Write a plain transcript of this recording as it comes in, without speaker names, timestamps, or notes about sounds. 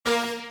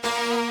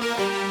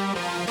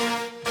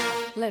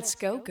Let's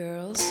go,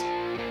 girls.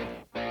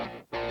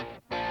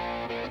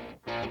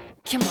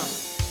 Come on.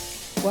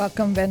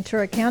 Welcome,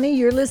 Ventura County.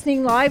 You're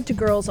listening live to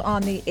Girls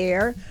on the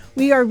Air.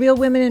 We are Real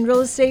Women in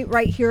Real Estate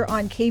right here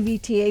on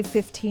KVTA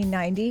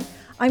 1590.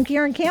 I'm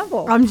Karen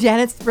Campbell. I'm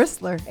Janet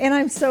Bristler. And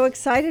I'm so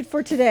excited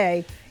for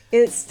today.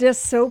 It's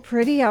just so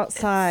pretty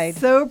outside.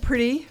 So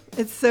pretty.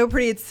 It's so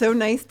pretty. It's so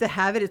nice to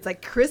have it. It's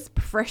like crisp,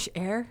 fresh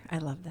air. I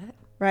love that.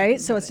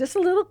 Right? So it's just a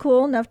little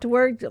cool enough to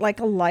wear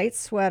like a light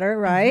sweater,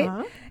 right?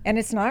 Uh-huh. And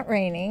it's not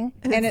raining.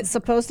 And it's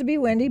supposed to be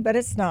windy, but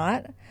it's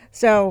not.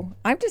 So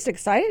I'm just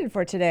excited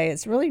for today.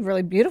 It's really,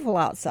 really beautiful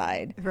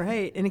outside.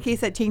 Right. And in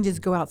case that changes,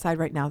 go outside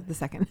right now, the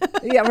second.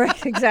 Yeah,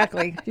 right.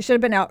 Exactly. You should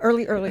have been out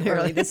early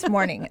this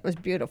morning. It was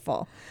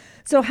beautiful.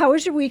 So how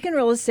was your week in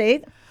real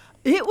estate?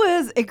 It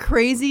was a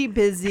crazy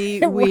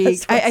busy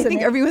week. I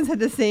think everyone's had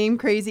the same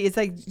crazy. It's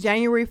like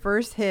January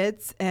 1st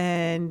hits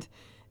and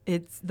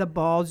the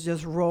balls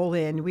just roll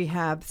in. We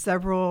have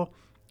several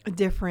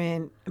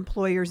different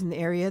employers in the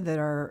area that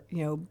are,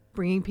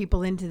 bringing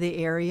people into the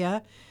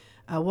area.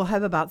 We'll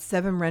have about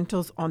 7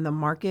 rentals on the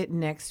market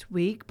next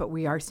week, but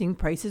we are seeing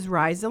prices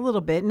rise a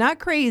little bit. Not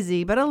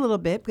crazy, but a little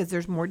bit because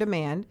there's more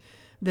demand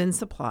than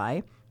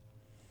supply.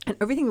 And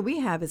everything that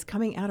we have is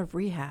coming out of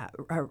rehab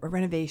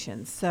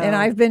renovations. So, and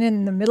I've been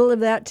in the middle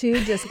of that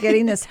too, just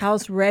getting this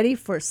house ready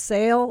for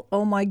sale.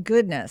 Oh my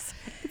goodness.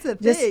 It's a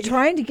just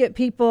trying to get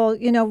people,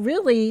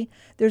 really,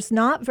 there's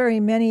not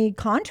very many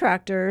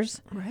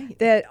contractors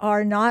that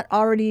are not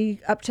already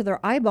up to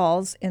their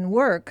eyeballs in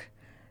work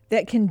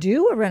that can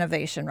do a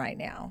renovation right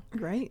now.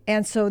 Right.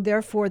 And so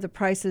therefore the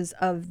prices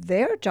of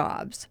their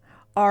jobs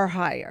are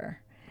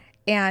higher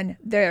and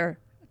their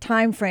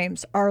time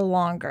frames are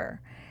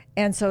longer.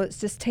 And so it's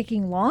just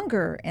taking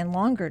longer and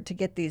longer to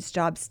get these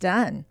jobs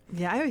done.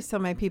 Yeah, I always tell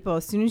my people,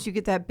 as soon as you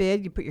get that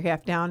bid, you put your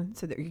half down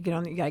so that you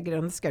got to get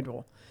on the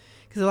schedule.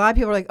 Because a lot of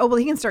people are like, oh, well,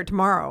 he can start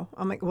tomorrow.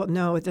 I'm like, well,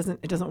 no, it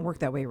doesn't work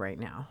that way right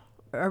now.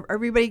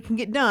 Everybody can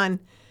get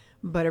done,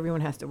 but everyone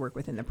has to work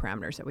within the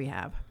parameters that we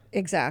have.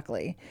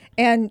 Exactly.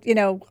 And,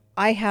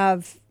 I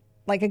have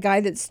like a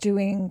guy that's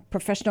doing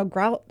professional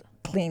grout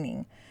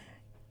cleaning.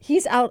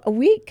 He's out a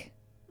week.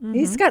 Mm-hmm.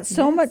 He's got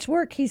so much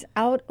work. He's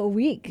out a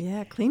week.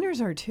 Yeah,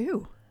 cleaners are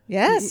too.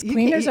 Yes,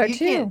 cleaners are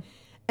too.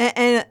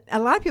 And a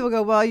lot of people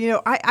go,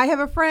 well, I have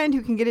a friend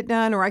who can get it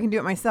done or I can do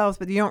it myself,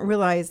 but you don't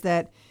realize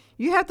that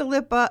you have to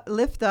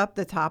lift up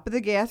the top of the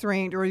gas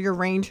range or your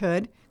range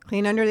hood,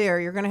 clean under there.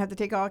 You're going to have to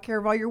take all care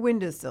of all your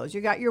windowsills.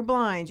 You got your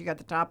blinds. You got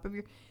the top of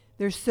your...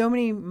 There's so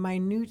many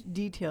minute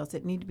details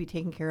that need to be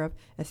taken care of,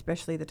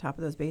 especially the top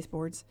of those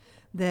baseboards,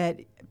 that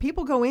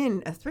people go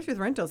in, especially with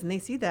rentals, and they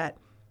see that.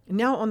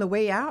 Now on the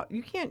way out,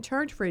 you can't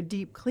charge for a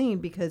deep clean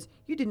because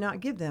you did not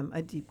give them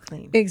a deep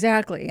clean.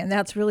 Exactly. And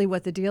that's really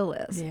what the deal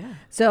is. Yeah.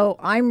 So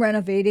I'm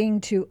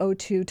renovating to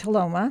O2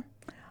 Taloma.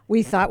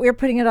 We thought we were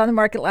putting it on the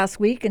market last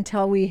week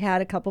until we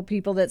had a couple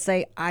people that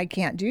say, I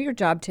can't do your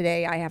job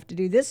today. I have to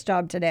do this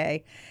job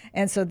today.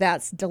 And so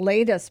that's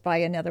delayed us by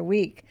another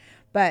week.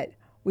 But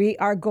we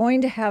are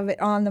going to have it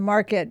on the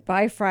market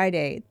by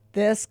Friday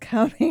this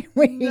coming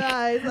week.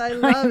 Nice. I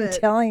love it. I'm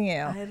telling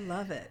you. I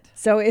love it.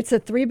 So it's a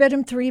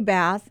 3-bedroom,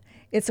 3-bath.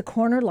 It's a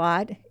corner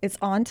lot. It's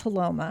on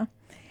Taloma.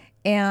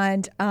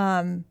 And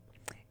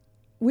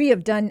we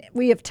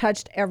have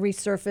touched every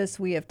surface.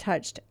 We have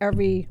touched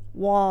every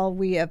wall.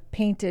 We have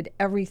painted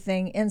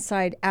everything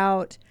inside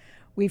out.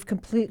 We've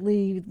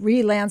completely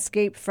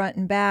re-landscaped front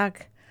and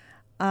back,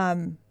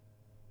 upgraded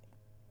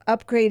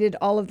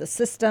all of the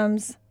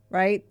systems,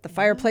 right? The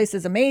fireplace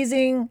is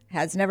amazing,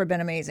 has never been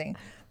amazing,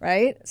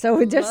 right?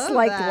 So just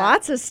like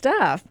lots of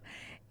stuff.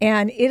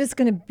 And it is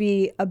going to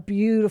be a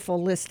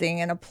beautiful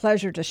listing and a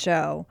pleasure to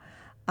show.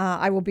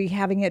 I will be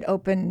having it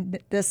open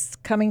this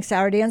coming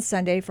Saturday and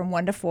Sunday from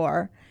 1 to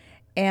 4.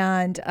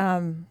 And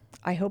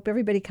I hope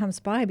everybody comes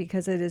by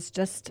because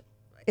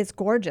it's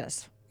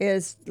gorgeous. It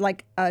is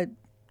like a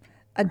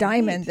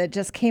diamond that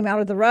just came out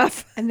of the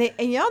rough. And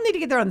y'all need to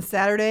get there on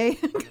Saturday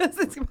because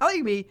it's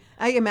probably be,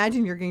 I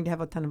imagine you're going to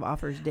have a ton of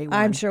offers day one.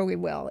 I'm sure we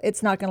will.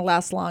 It's not going to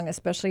last long,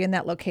 especially in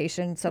that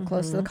location, so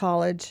close to the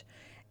college.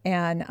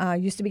 And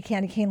used to be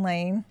Candy Cane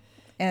Lane.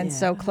 And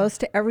so close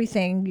to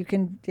everything. You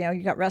can,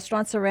 you got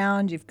restaurants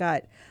around. You've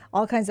got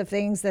all kinds of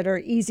things that are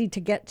easy to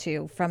get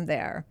to from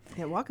there.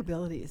 Yeah,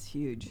 walkability is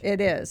huge.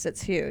 It is.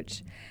 It's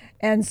huge.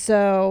 And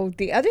so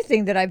the other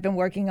thing that I've been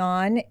working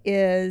on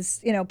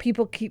is,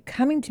 people keep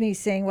coming to me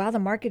saying, wow, the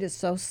market is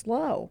so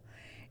slow.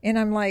 And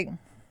I'm like,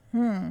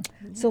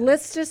 So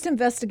let's just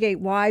investigate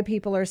why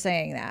people are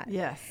saying that.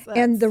 Yes.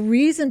 And the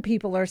reason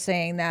people are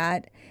saying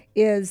that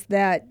is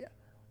that,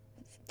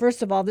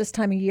 first of all, this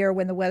time of year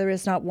when the weather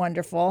is not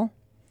wonderful,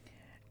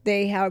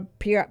 they have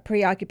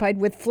preoccupied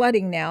with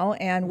flooding now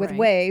and with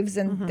waves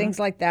and things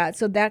like that.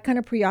 So that kind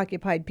of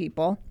preoccupied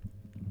people.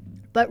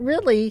 But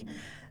really,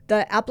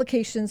 the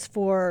applications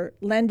for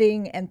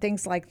lending and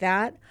things like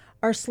that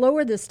are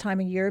slower this time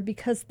of year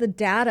because the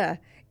data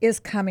is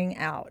coming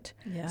out.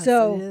 Yes,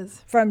 so it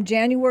is. From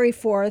January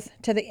 4th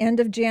to the end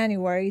of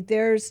January,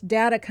 there's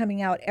data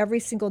coming out every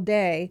single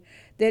day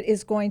that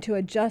is going to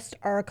adjust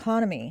our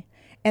economy.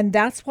 And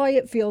that's why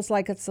it feels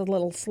like it's a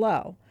little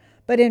slow.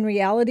 But in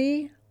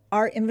reality,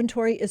 our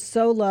inventory is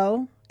so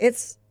low.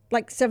 It's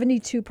like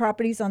 72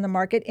 properties on the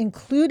market,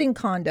 including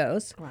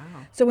condos. Wow.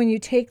 So when you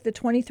take the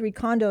 23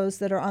 condos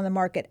that are on the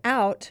market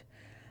out,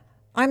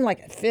 I'm like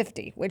at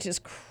 50, which is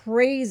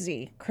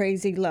crazy,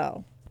 crazy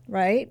low,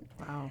 right?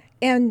 Wow.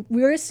 And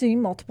we're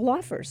seeing multiple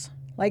offers.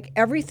 Like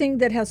everything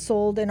that has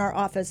sold in our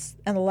office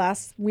in the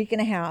last week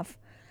and a half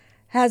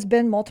has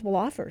been multiple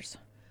offers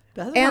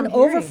That's what and I'm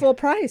over hearing. full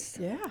price,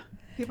 Yeah.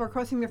 People are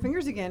crossing their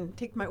fingers again.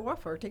 Take my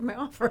offer. Take my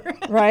offer.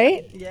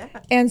 right? Yeah.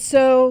 And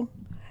so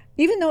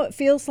even though it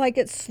feels like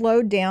it's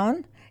slowed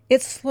down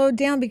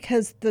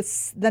because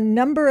the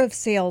number of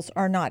sales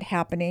are not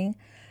happening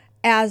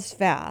as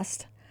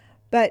fast,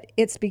 but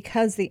it's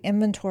because the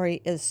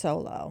inventory is so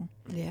low.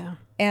 Yeah.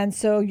 And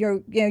so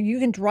you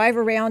can drive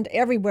around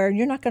everywhere and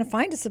you're not going to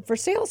find a for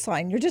sale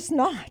sign. You're just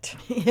not.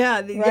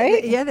 Yeah.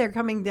 Right? Yeah, they're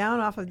coming down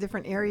off of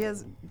different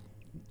areas.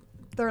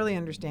 Thoroughly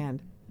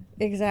understand.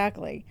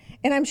 Exactly.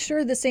 And I'm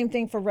sure the same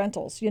thing for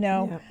rentals,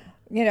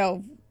 Yeah.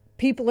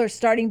 People are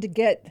starting to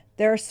get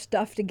their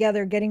stuff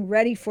together, getting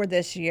ready for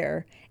this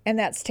year, and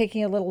that's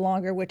taking a little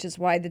longer, which is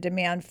why the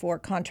demand for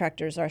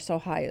contractors are so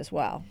high as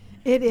well.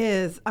 It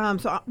is.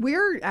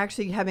 We're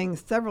actually having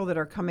several that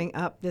are coming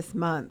up this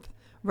month.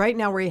 Right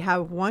now we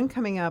have one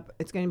coming up.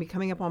 It's going to be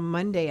coming up on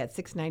Monday at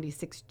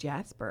 696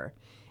 Jasper.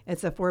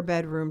 It's a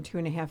 4-bedroom,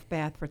 2.5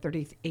 bath for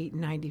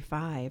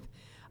 $38.95.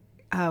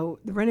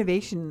 The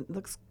renovation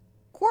looks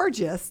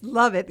gorgeous.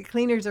 Love it. The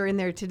cleaners are in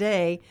there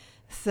today.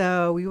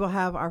 So we will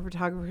have our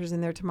photographers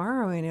in there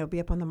tomorrow, and it'll be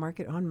up on the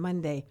market on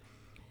Monday.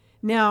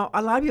 Now,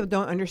 a lot of people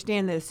don't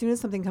understand that as soon as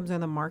something comes on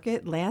the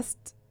market,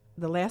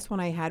 the last one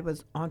I had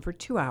was on for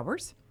 2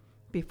 hours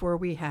before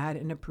we had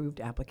an approved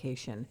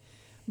application.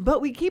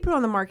 But we keep it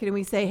on the market and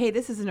we say, hey,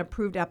 this is an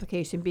approved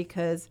application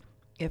because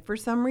if for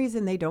some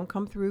reason they don't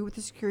come through with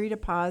the security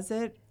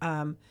deposit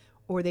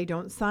or they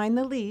don't sign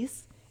the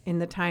lease in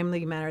the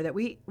timely manner that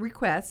we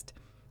request,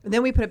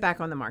 then we put it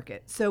back on the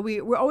market. So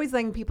we're always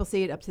letting people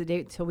see it up to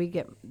date until we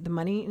get the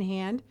money in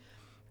hand.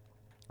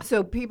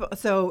 So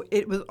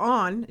it was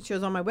on, it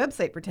shows on my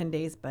website for 10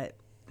 days, but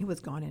it was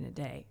gone in a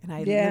day. And I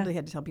literally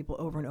had to tell people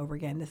over and over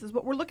again, this is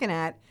what we're looking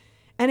at.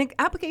 And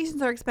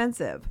applications are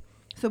expensive.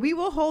 So we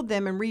will hold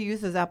them and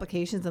reuse those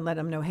applications and let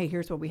them know, hey,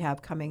 here's what we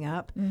have coming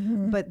up.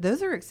 Mm-hmm. But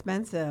those are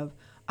expensive.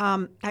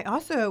 I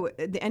also,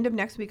 at the end of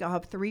next week, I'll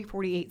have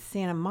 348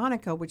 Santa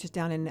Monica, which is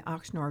down in the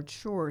Oxnard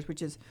Shores,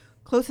 which is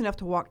close enough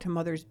to walk to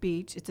Mother's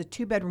Beach. It's a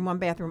 2-bedroom,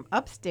 1-bathroom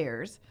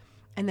upstairs.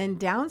 And then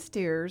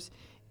downstairs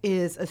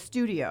is a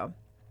studio.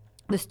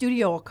 The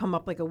studio will come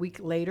up like a week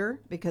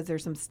later because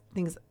there's some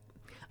things.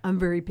 I'm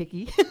very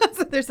picky.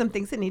 So there's some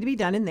things that need to be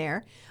done in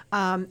there.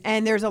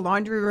 And there's a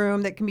laundry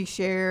room that can be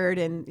shared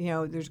and,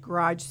 there's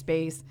garage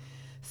space.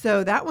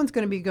 So that one's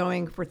going to be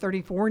going for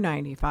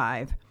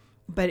 $34.95.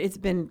 But it's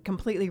been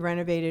completely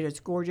renovated. It's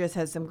gorgeous.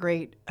 Has some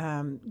great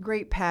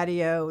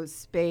patio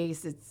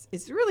space.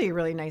 It's really a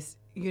really nice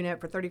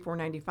unit for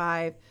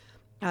 $34.95.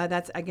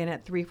 That's again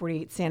at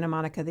 348 Santa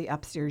Monica, the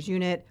upstairs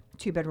unit,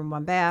 2-bedroom,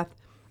 1-bath.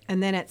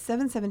 And then at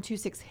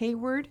 7726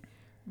 Hayward,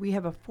 we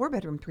have a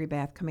 4-bedroom,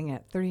 3-bath coming in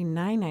at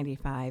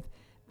 $39.95.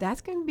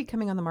 That's going to be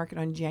coming on the market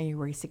on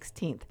January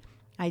 16th.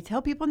 I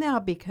tell people now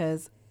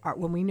because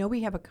when we know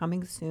we have a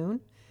coming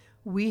soon,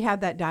 we have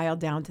that dialed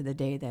down to the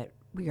day that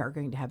we are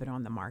going to have it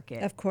on the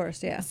market. Of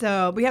course, yeah.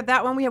 So we have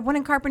that one. We have one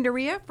in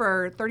Carpinteria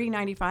for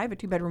 $30.95, a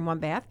 2-bedroom,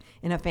 1-bath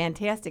in a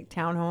fantastic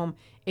townhome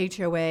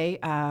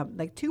HOA,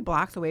 like 2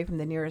 blocks away from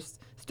the nearest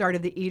start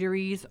of the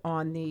eateries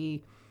on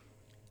the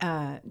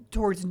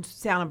towards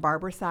Santa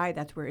Barbara side.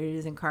 That's where it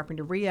is in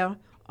Carpinteria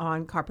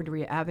on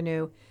Carpinteria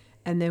Avenue.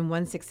 And then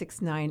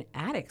 1669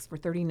 Attucks for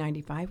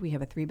 $30.95. We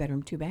have a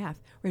 3-bedroom, 2-bath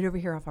right over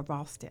here off of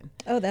Ralston.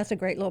 Oh, that's a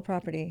great little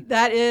property.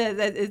 That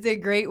is a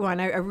great one.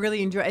 I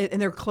really enjoy it.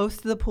 And they're close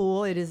to the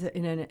pool. It is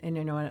in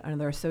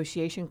another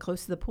association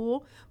close to the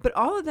pool. But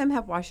all of them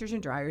have washers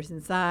and dryers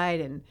inside,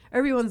 and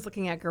everyone's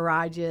looking at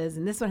garages.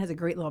 And this one has a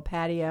great little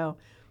patio.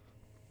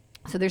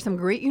 So there's some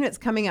great units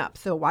coming up.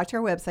 So watch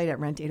our website at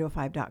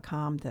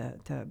rent805.com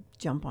to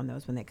jump on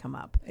those when they come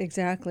up.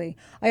 Exactly.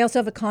 I also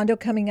have a condo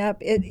coming up.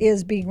 It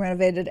is being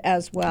renovated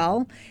as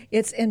well.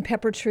 It's in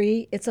Pepper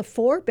Tree. It's a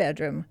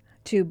 4-bedroom,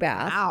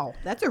 2-bath. Wow,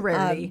 that's a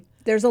rarity.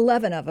 There's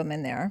 11 of them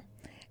in there.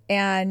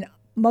 And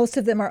most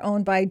of them are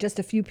owned by just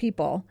a few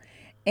people.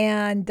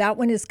 And that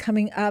one is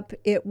coming up.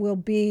 It will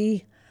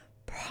be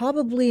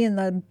probably in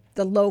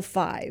the low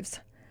 5s.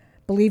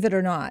 Believe it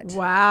or not.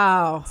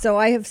 Wow. So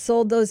I have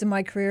sold those in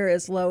my career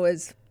as low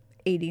as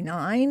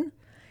 89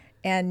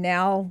 and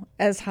now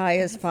as high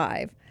as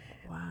 5.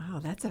 Wow,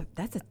 that's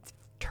a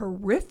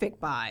terrific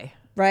buy.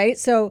 Right?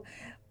 So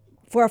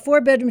for a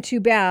 4-bedroom,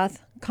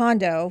 2-bath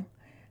condo,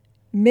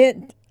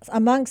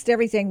 amongst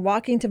everything,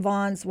 walking to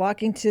Vaughn's,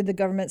 walking to the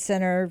government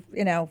center,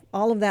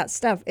 all of that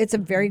stuff, it's a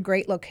very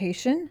great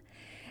location.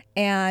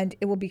 And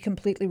it will be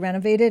completely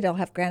renovated. It'll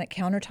have granite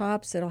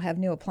countertops. It'll have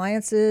new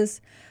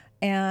appliances.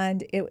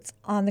 And it's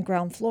on the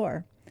ground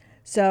floor.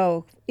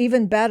 So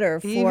even better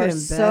for Even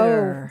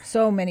better.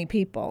 so many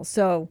people.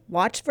 So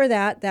watch for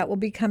that. That will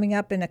be coming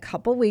up in a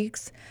couple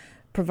weeks,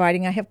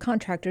 providing I have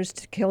contractors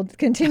to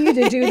continue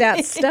to do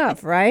that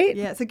stuff, right?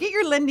 Yeah, so get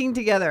your lending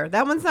together.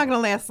 That one's not going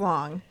to last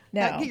long.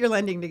 No. Get your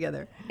lending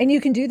together. And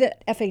you can do the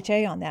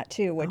FHA on that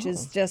too, which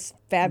is just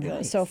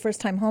fabulous. Nice. So a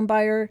first-time home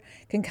buyer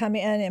can come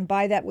in and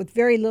buy that with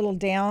very little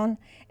down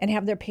and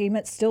have their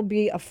payments still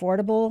be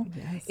affordable.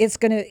 Yes.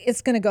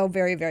 It's gonna go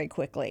very, very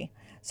quickly.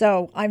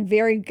 So I'm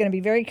going to be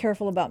very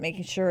careful about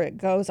making sure it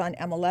goes on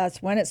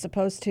MLS when it's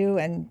supposed to,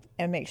 and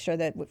make sure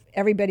that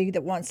everybody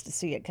that wants to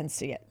see it can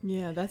see it.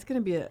 Yeah, that's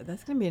gonna be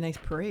a nice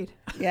parade.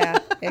 Yeah,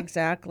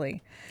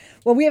 exactly.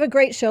 Well, we have a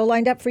great show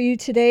lined up for you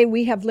today.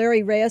 We have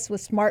Larry Reyes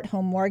with Smart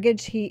Home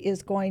Mortgage. He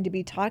is going to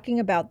be talking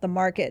about the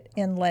market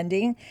in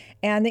lending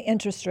and the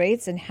interest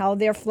rates and how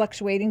they're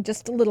fluctuating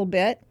just a little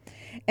bit.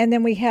 And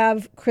then we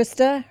have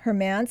Krista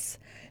Hermance.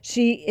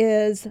 She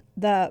is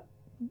the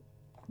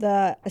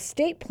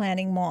estate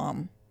planning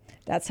mom.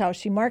 That's how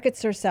she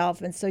markets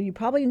herself. And so you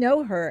probably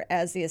know her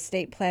as the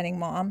estate planning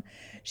mom.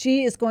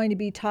 She is going to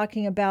be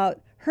talking about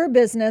her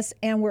business,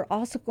 and we're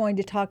also going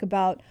to talk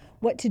about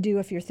what to do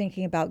if you're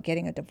thinking about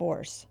getting a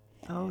divorce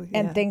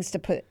and things to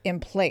put in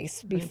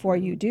place before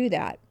you do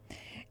that.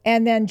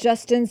 And then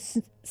Justin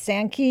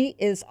Sankey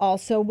is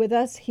also with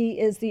us. He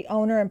is the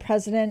owner and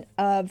president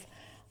of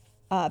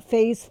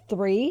Phase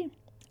 3,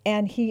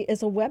 and he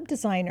is a web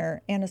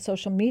designer and a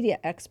social media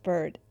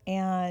expert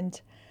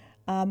and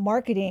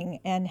marketing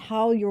and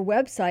how your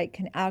website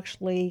can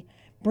actually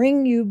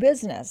bring you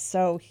business.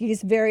 So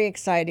he's very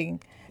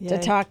exciting to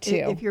talk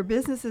to. If your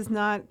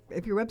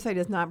website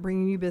is not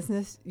bringing you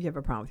business, you have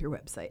a problem with your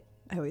website.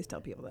 I always tell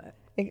people that.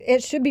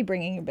 It should be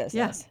bringing you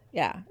business.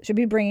 Yeah. It should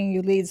be bringing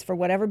you leads for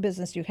whatever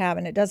business you have,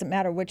 and it doesn't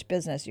matter which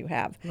business you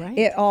have. Right.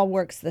 It all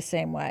works the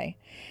same way.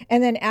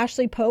 And then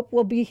Ashley Pope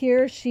will be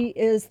here. She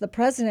is the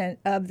president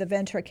of the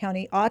Ventura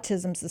County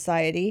Autism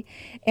Society,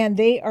 and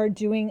they are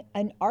doing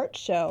an art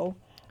show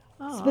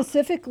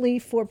specifically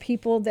for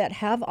people that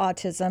have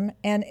autism,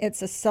 and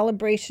it's a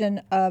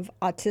celebration of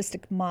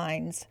autistic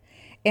minds.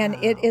 And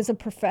it is a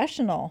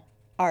professional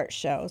art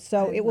show.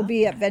 So it will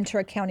be at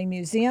Ventura County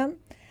Museum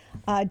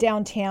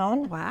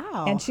downtown.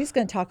 Wow. And she's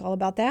going to talk all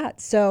about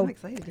that. So I'm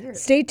excited to hear it.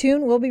 stay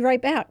tuned. We'll be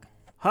right back.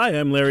 Hi,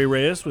 I'm Larry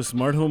Reyes with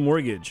Smart Home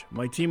Mortgage.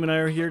 My team and I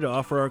are here to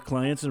offer our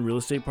clients and real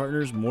estate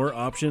partners more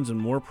options and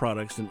more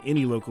products than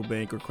any local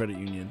bank or credit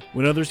union.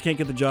 When others can't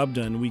get the job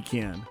done, we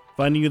can.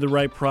 Finding you the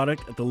right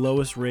product at the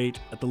lowest rate,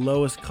 at the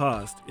lowest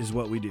cost is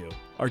what we do.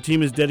 Our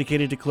team is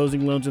dedicated to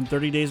closing loans in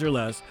 30 days or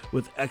less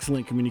with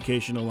excellent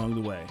communication along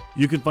the way.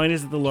 You can find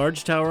us at the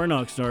Large Tower in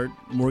Oxnard,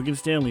 Morgan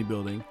Stanley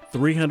Building,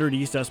 300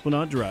 East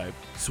Esplanade Drive,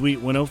 Suite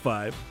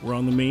 105. We're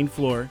on the main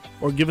floor.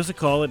 Or give us a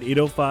call at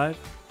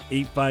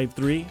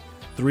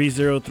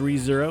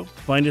 805-853-3030.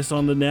 Find us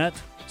on the net,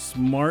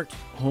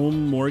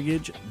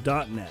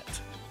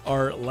 smarthomemortgage.net.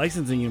 Our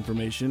licensing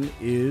information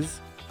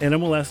is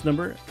NMLS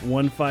number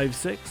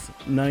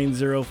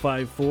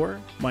 1569054.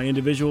 My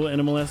individual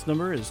NMLS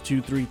number is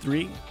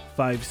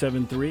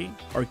 233573.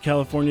 Our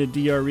California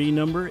DRE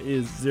number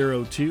is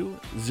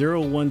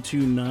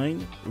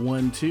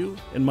 02012912,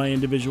 and my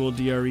individual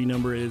DRE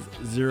number is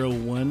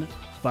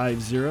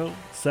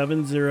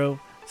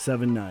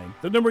 01507079.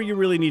 The number you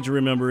really need to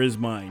remember is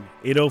mine,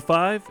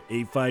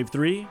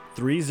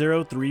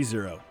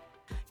 805-853-3030.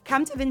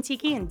 Come to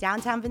Ventiki in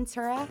downtown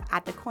Ventura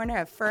at the corner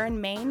of Fur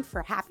and Main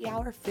for happy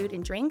hour food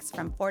and drinks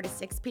from 4 to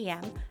 6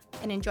 p.m.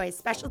 and enjoy a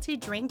specialty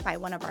drink by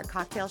one of our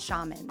cocktail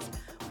shamans,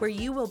 where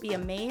you will be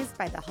amazed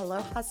by the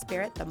aloha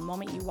spirit the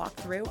moment you walk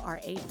through our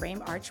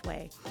 8-frame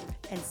archway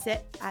and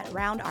sit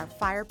around our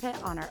fire pit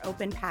on our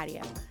open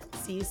patio.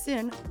 See you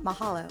soon.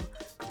 Mahalo.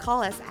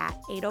 Call us at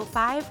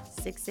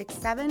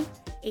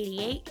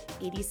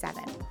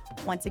 805-667-8887.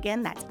 Once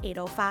again, that's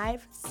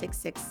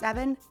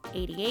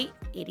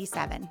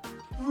 805-667-8887.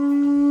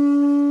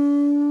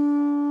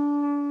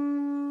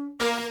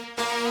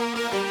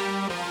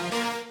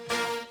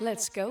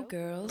 Let's go,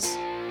 girls.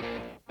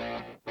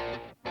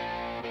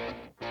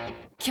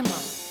 Come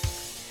on.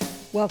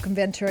 Welcome,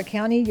 Ventura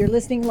County. You're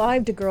listening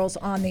live to Girls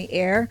on the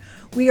Air.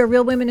 We are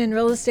Real Women in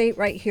Real Estate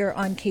right here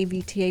on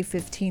KVTA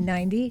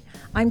 1590.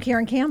 I'm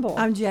Karen Campbell.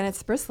 I'm Janet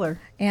Sprisler.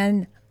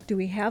 And do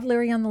we have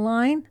Larry on the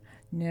line?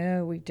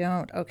 No, we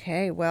don't.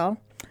 Okay, well,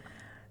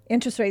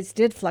 interest rates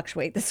did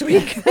fluctuate this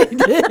week.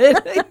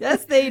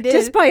 Yes, they did.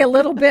 Just by a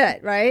little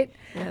bit, right?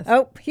 Yes.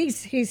 Oh,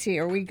 he's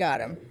here. We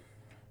got him.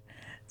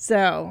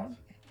 So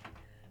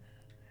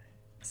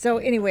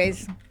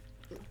anyways,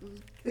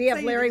 we have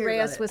Excited to Larry hear about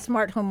Reyes it. with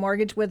Smart Home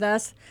Mortgage with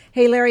us.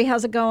 Hey, Larry,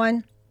 how's it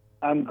going?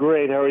 I'm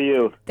great. How are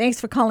you? Thanks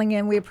for calling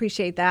in. We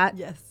appreciate that.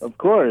 Yes. Of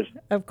course.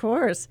 Of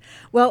course.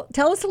 Well,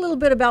 tell us a little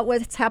bit about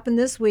what's happened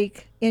this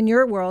week in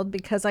your world,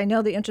 because I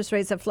know the interest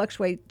rates have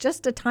fluctuated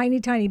just a tiny,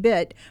 tiny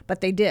bit,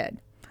 but they did.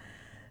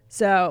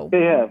 So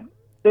They have.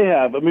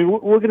 I mean,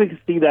 we're going to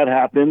see that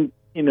happen.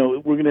 You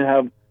know, we're going to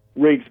have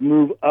rates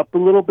move up a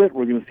little bit.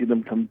 We're going to see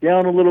them come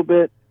down a little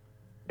bit.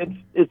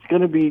 It's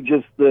going to be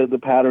just the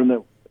pattern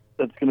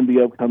that's going to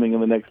be upcoming in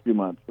the next few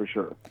months for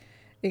sure.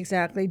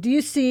 Exactly. Do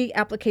you see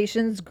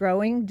applications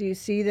growing? Do you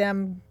see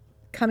them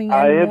coming in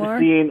I have more?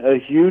 seen a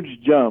huge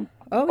jump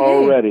Oh, yay.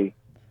 already.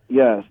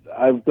 Yes,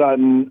 I've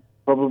gotten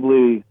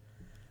probably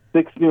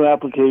 6 new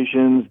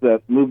applications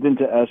that moved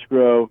into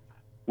escrow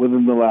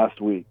within the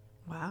last week.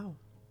 Wow.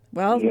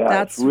 Well, Yeah,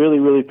 that's it's really,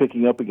 really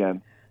picking up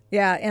again.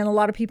 yeah, and a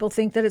lot of people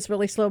think that it's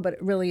really slow, but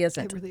it really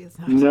isn't. It really is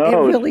not.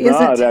 No, It really it's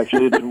not isn't.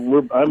 actually.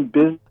 I'm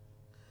busy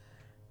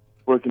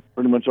working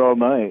pretty much all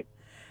night,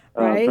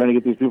 Right. trying to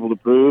get these people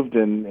approved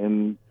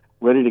and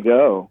ready to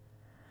go.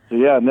 So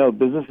yeah, no,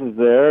 business is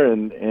there,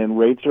 and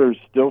rates are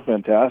still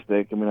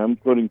fantastic. I mean, I'm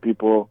quoting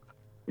people,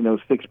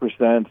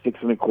 6%,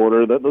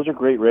 6.25%. Those are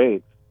great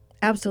rates.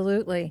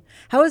 Absolutely.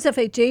 How is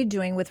FHA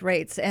doing with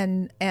rates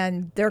and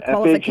their FHA,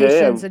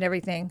 qualifications and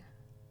everything?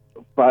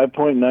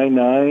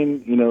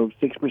 5.99,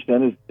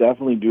 6% is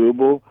definitely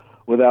doable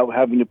without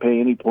having to pay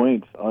any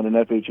points on an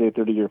FHA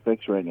 30-year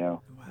fix right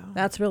now.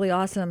 That's really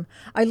awesome.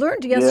 I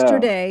learned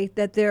yesterday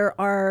that there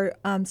are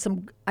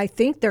some, I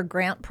think they're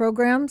grant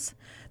programs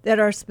that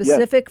are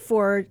specific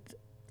for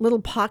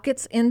little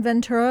pockets in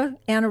Ventura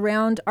and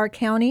around our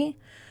county.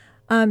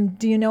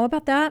 Do you know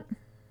about that?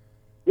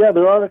 Yeah,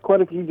 there are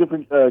quite a few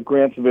different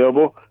grants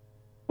available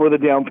for the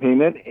down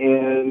payment,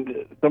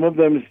 and some of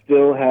them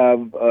still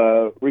have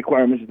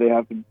requirements that they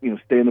have to,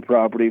 stay in the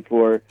property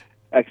for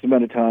X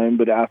amount of time.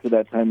 But after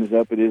that time is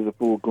up, it is a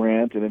full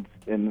grant,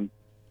 and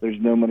there's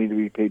no money to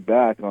be paid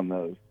back on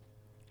those.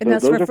 And So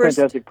that's those for are first.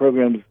 fantastic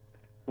programs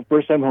for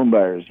first-time home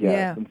buyers. Yes.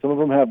 Yeah. And some of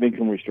them have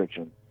income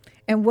restrictions.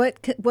 And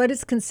what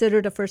is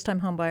considered a first-time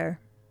home buyer?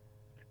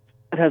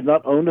 It has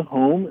not owned a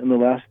home in the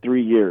last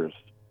 3 years.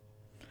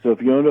 So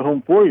if you owned a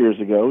home 4 years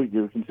ago,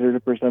 you're considered a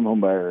first-time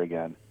home buyer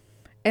again.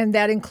 And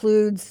that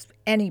includes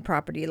any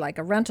property, like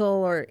a rental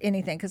or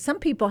anything, because some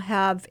people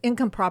have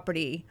income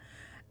property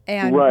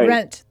and Right.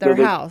 rent their So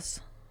they- house.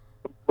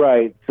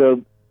 Right.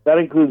 So that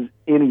includes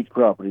any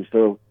property.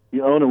 So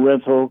you own a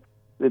rental,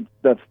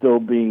 that's still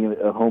being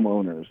a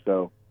homeowner.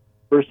 So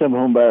first-time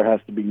home buyer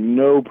has to be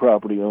no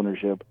property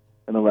ownership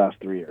in the last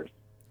 3 years.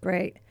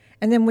 Great.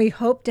 And then we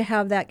hope to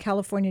have that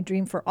California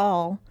Dream for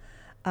All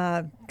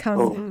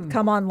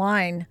come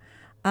online.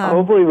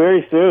 Hopefully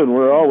very soon.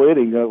 We're all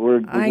waiting.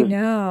 We're I just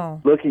know.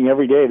 looking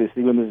every day to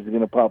see when this is going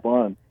to pop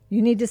on.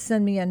 You need to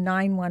send me a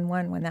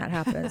 911 when that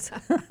happens.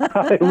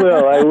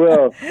 I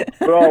will.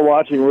 We're all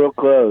watching real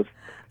close.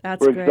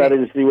 That's We're great.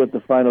 excited to see what the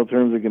final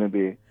terms are going to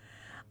be.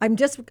 I'm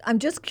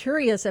just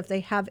curious if they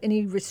have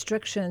any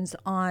restrictions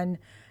on,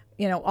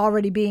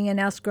 already being in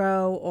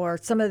escrow or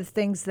some of the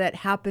things that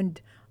happened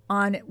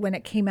on it when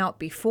it came out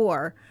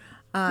before.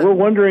 We're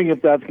wondering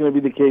if that's going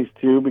to be the case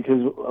too,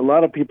 because a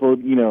lot of people,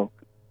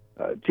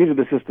 cheated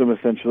the system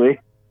essentially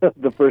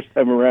the first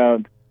time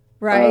around.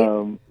 Right.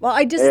 Well,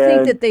 I just think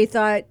and- that they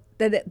thought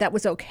that that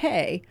was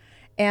okay,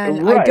 and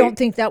I Right. don't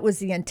think that was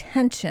the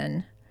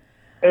intention.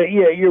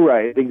 Yeah, you're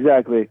right.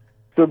 Exactly.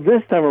 So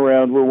this time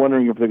around, we're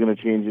wondering if they're going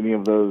to change any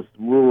of those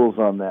rules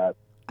on that.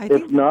 I If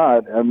think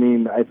not,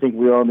 I think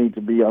we all need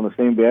to be on the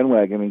same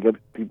bandwagon and get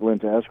people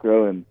into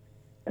escrow and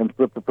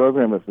flip the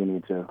program if we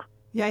need to.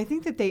 Yeah, I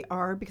think that they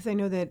are, because I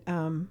know that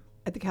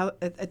at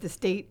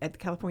the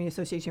California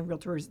Association of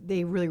Realtors,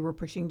 they really were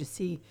pushing to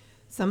see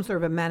some sort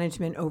of a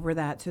management over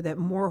that, so that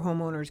more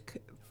homeowners,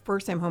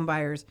 first-time home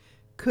buyers,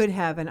 could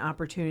have an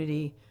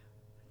opportunity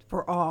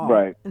for all,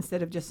 Right.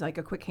 instead of just like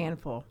a quick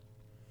handful.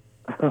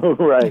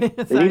 Right.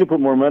 They need to put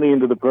more money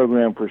into the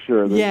program for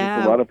sure. There's Yeah.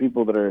 just a lot of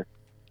people that are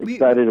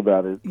excited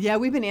about it. Yeah,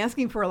 we've been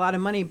asking for a lot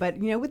of money, but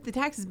with the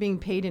taxes being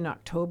paid in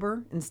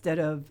October instead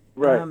of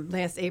Right.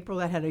 last April,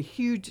 that had a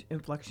huge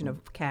inflection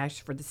of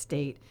cash for the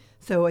state.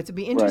 So it'll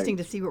be interesting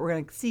to see what we're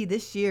going to see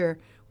this year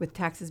with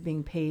taxes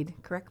being paid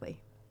correctly.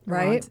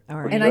 Right.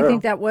 Or on- And I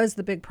think that was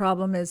the big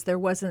problem, is there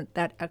wasn't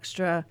that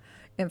extra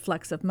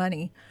influx of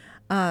money.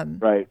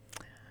 Right.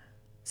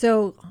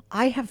 So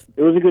I have,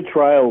 It was a good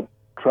trial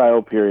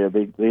period.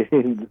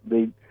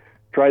 They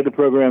tried the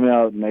program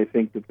out, and I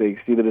think that they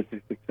see that it's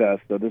a success.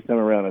 So this time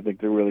around, I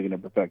think they're really going to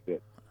perfect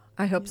it.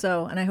 I hope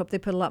so. And I hope they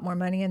put a lot more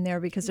money in there,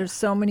 because there's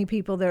so many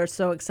people that are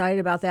so excited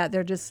about that.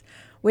 They're just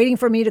waiting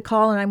for me to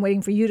call, and I'm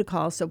waiting for you to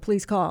call. So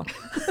please call.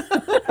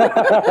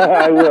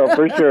 I will,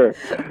 for sure.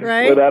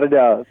 Right? Without a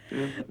doubt.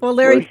 Well,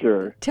 Larry, For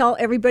sure. tell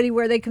everybody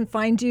where they can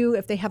find you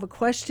if they have a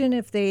question,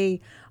 if they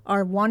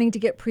are wanting to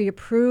get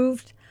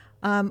pre-approved.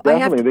 I have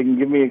Definitely. to, They can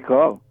give me a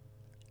call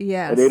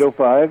yes. at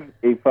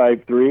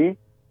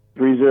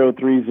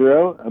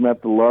 805-853-3030. I'm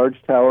at the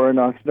Large Tower in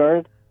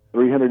Oxnard,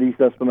 300 East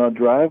Esplanade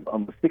Drive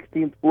on the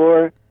 16th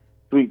floor,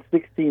 suite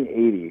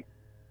 1680.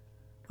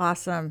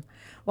 Awesome.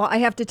 Well, I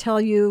have to tell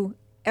you,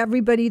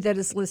 everybody that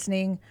is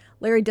listening,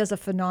 Larry does a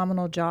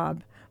phenomenal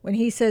job. When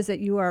he says that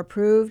you are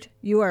approved,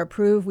 you are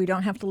approved. We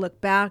don't have to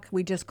look back.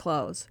 We just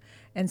close.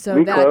 And so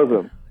We close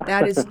them.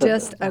 that is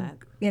just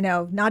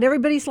not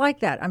everybody's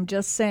like that. I'm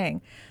just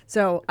saying.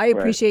 So I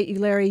appreciate you,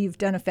 Larry. You've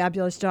done a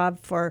fabulous job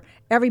for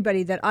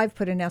everybody that I've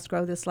put in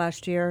escrow this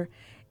last year.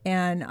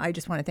 And I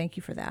just want to thank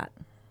you for that.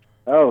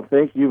 Oh,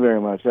 thank you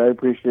very much. I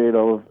appreciate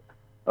all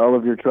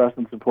of your trust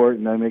and support,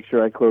 and I make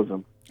sure I close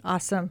them.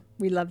 Awesome.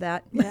 We love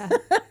that. Yeah.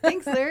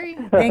 Thanks, Larry.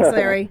 Thanks,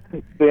 Larry.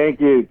 Thank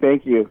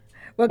you.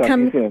 Well, Talk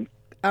to you soon.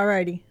 All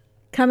righty.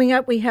 Coming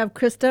up, we have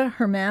Krista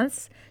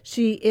Hermans.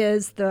 She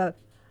is the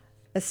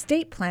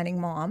estate planning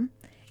mom,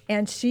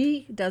 and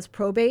she does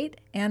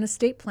probate and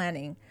estate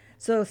planning.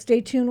 So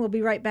stay tuned. We'll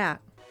be right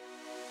back.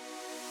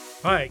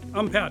 Hi,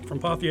 I'm Pat from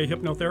Pathia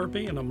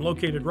Hypnotherapy, and I'm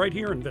located right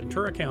here in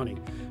Ventura County.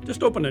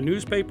 Just open a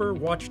newspaper,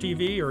 watch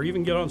TV, or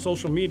even get on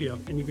social media,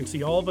 and you can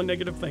see all the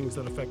negative things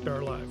that affect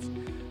our lives.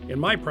 In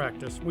my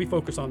practice, we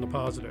focus on the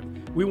positive.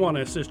 We want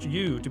to assist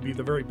you to be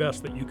the very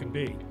best that you can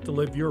be, to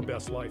live your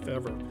best life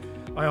ever.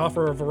 I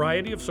offer a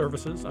variety of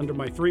services under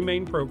my 3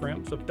 main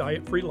programs of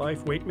diet-free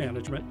life, weight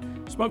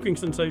management, smoking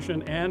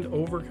cessation, and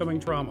overcoming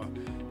trauma.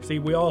 See,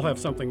 we all have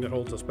something that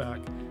holds us back.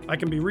 I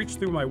can be reached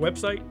through my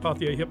website,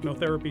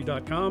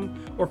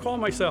 pathiahypnotherapy.com, or call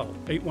my cell,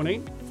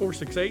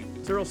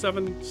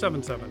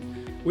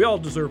 818-468-0777. We all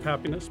deserve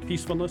happiness,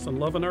 peacefulness, and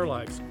love in our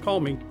lives. Call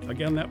me.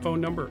 Again, that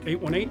phone number,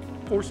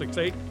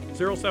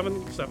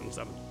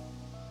 818-468-0777.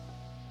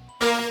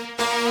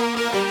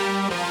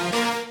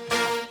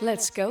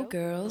 Let's go,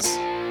 girls.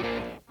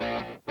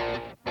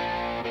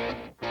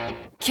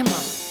 Come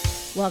on.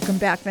 Welcome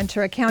back,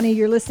 Ventura County.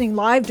 You're listening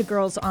live to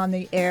Girls on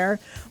the Air.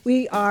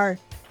 We are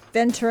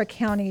Ventura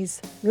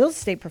County's real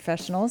estate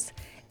professionals,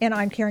 and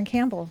I'm Karen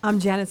Campbell. I'm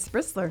Janet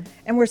Sprisler.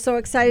 And we're so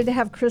excited to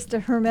have Krista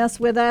Hermes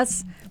with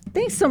us.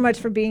 Thanks so much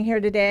for being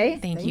here today.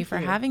 Thank you for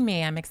having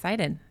me. I'm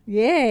excited.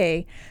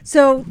 Yay.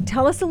 So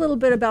tell us a little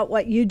bit about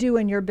what you do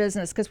in your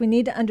business, because we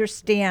need to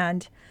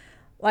understand,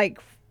 like,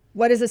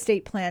 what is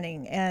estate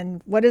planning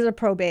and what is a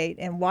probate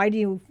and why do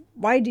you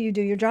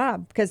do your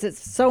job? Because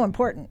it's so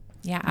important.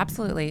 Yeah,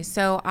 absolutely.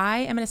 So I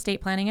am an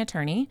estate planning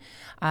attorney.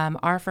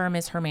 Our firm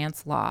is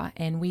Hermans Law,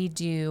 and we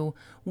do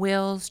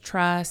wills,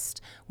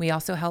 trust. We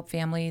also help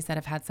families that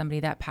have had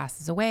somebody that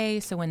passes away.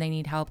 So when they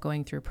need help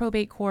going through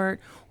probate court,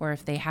 or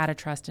if they had a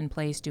trust in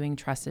place doing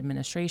trust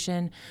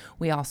administration,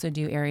 we also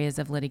do areas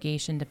of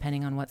litigation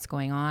depending on what's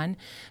going on.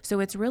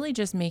 So it's really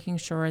just making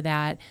sure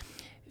that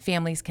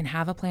families can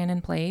have a plan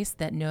in place,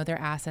 that know their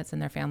assets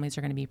and their families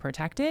are going to be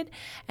protected.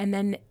 And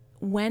then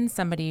when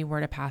somebody were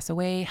to pass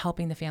away,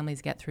 helping the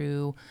families get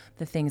through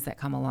the things that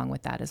come along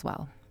with that as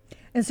well.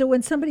 And so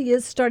when somebody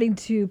is starting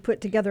to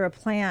put together a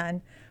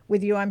plan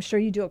with you, I'm sure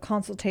you do a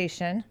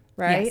consultation,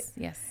 right?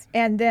 Yes.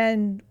 And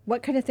then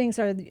what kind of things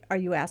are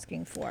you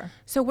asking for?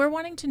 So we're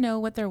wanting to know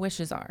what their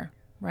wishes are,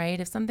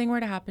 right? If something were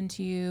to happen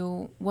to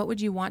you, what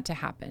would you want to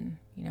happen?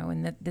 You know,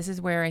 and this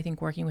is where I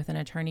think working with an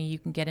attorney, you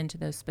can get into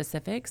those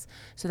specifics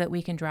so that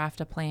we can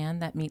draft a plan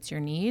that meets your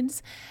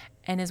needs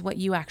and is what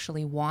you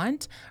actually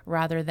want,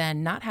 rather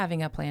than not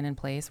having a plan in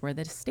place where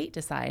the state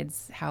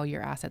decides how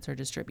your assets are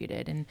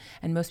distributed. And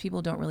most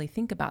people don't really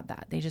think about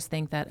that. They just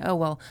think that, oh,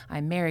 well,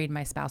 I'm married,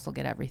 my spouse will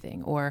get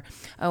everything. Or,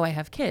 oh, I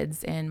have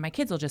kids and my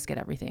kids will just get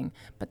everything.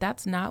 But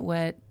that's not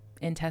what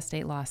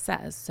intestate law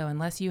says. So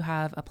unless you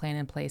have a plan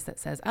in place that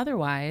says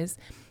otherwise,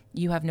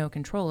 you have no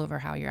control over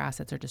how your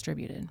assets are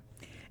distributed.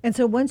 And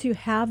so once you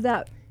have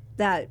that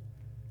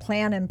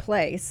plan in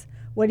place,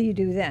 what do you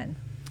do then?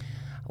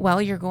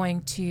 Well, you're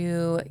going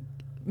to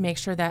make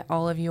sure that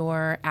all of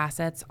your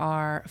assets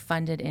are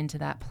funded into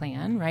that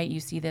plan, right?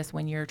 You see this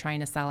when you're trying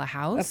to sell a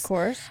house. Of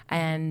course.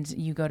 And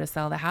you go to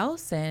sell the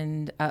house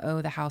and,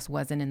 the house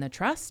wasn't in the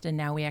trust. And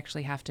now we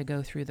actually have to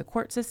go through the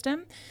court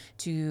system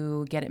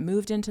to get it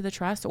moved into the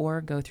trust or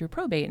go through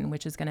probate, and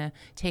which is going to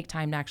take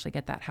time to actually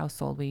get that house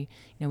sold. We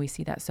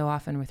see that so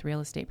often with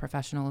real estate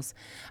professionals.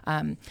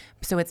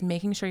 So it's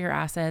making sure your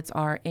assets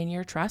are in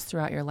your trust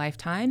throughout your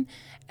lifetime,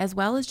 as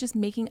well as just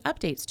making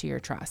updates to your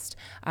trust,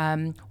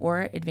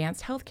 or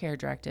advanced healthcare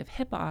directive,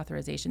 HIPAA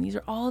authorization. These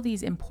are all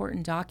these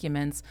important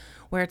documents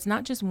where it's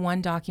not just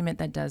one document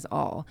that does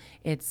all.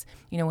 It's,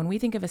 when we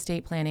think of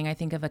estate planning, I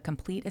think of a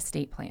complete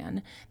estate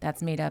plan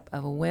that's made up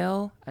of a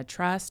will, a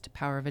trust,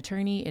 power of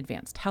attorney,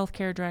 advanced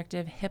healthcare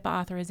directive, HIPAA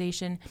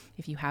authorization.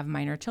 If you have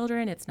minor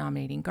children, it's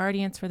nominating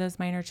guardians for those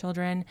minor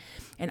children.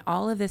 And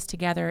all of this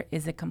together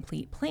is a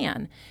complete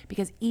plan,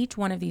 because each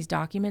one of these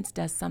documents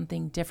does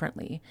something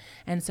differently.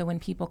 And so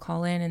when people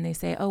call in and they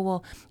say, oh,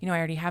 well, I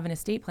already have an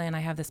estate plan, I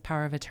have this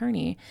power of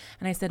attorney.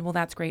 And I said, well,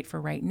 that's great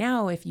for right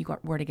now if you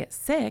were to get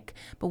sick,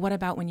 but what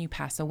about when you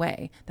pass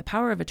away? The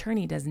power of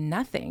attorney does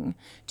nothing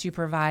to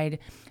provide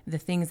the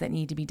things that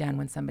need to be done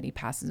when somebody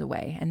passes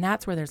away. And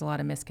that's where there's a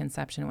lot of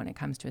misconception when it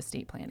comes to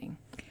estate planning.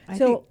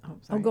 Go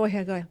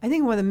ahead. I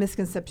think one of the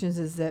misconceptions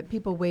is that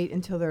people wait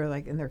until they're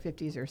like in their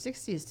 50s or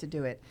 60s to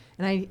do it.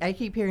 And I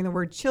keep hearing the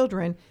word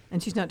children,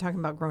 and she's not talking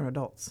about grown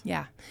adults.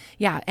 Yeah.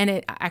 And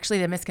it actually,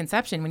 the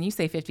misconception, when you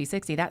say 50,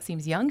 60, that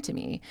seems young to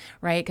me,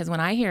 right? Because when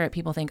I hear it,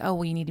 people think, oh,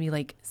 well, you need to be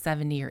like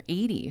 70 or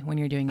 80 when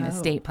you're doing an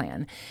estate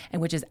plan,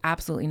 and which is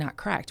absolutely not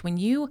correct. When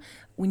you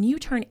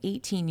turn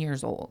 18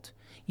 years old,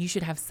 you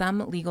should have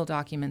some legal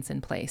documents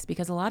in place,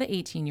 because a lot of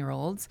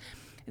 18-year-olds,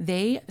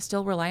 they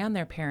still rely on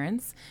their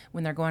parents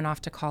when they're going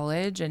off to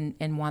college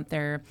and want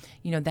their,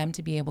 them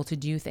to be able to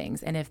do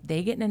things. And if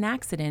they get in an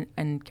accident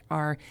and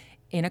are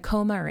in a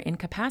coma or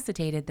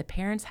incapacitated, the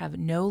parents have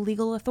no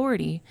legal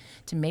authority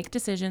to make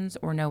decisions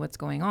or know what's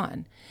going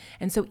on.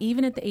 And so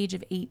even at the age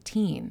of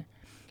 18,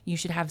 you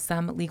should have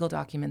some legal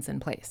documents in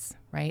place,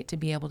 right? To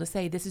be able to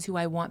say, this is who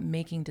I want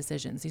making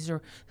decisions. These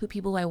are who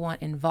people I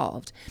want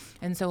involved.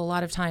 And so a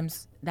lot of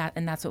times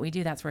that's what we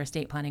do. That's where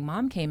Estate Planning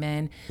Mom came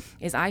in,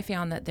 is I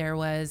found that there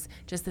was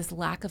just this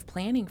lack of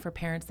planning for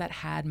parents that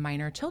had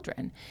minor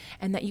children,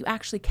 and that you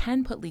actually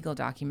can put legal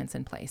documents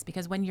in place.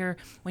 Because when you're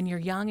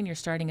young and you're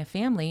starting a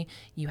family,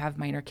 you have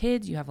minor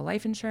kids, you have a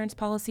life insurance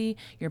policy,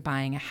 you're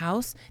buying a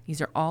house.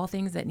 These are all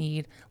things that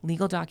need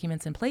legal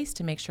documents in place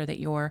to make sure that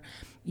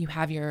you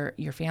have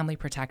your family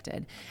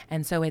protected.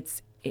 And so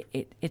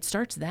it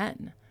starts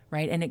then,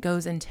 right? And it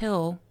goes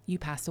until you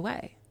pass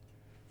away.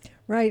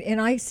 Right.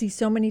 And I see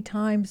so many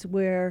times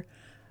where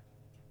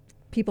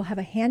people have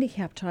a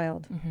handicapped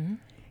child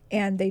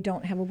and they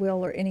don't have a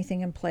will or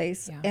anything in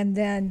place. Yeah. And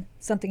then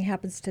something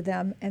happens to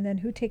them. And then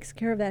who takes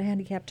care of that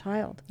handicapped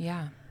child?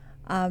 Yeah.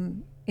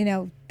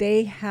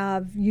 They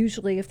have,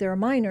 usually if they're a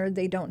minor,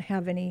 they don't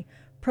have any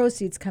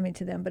proceeds coming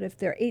to them. But if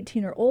they're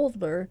 18 or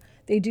older,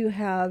 they do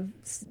have,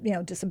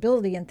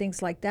 disability and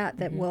things like that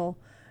will,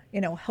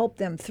 help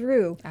them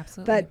through.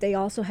 Absolutely. But they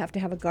also have to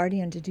have a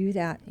guardian to do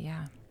that.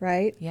 Yeah.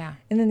 Right? Yeah.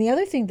 And then the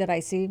other thing that I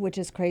see, which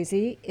is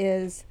crazy,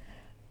 is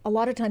a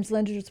lot of times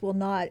lenders will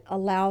not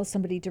allow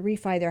somebody to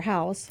refi their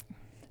house.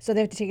 So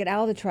they have to take it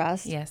out of the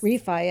trust,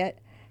 refi it,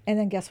 and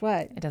then guess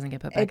what? It doesn't get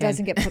put back in. It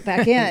doesn't get put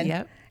back in.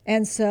 Yep.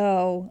 And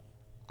so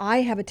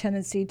I have a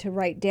tendency to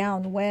write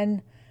down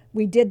when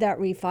we did that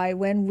refi,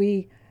 when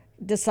we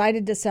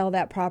decided to sell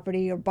that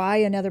property or buy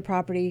another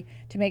property,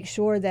 to make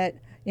sure that,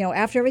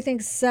 after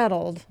everything's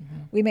settled,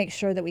 we make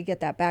sure that we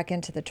get that back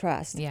into the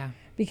trust. Yeah.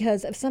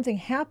 Because if something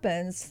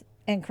happens,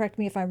 and correct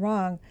me if I'm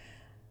wrong,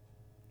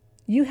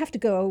 you have to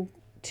go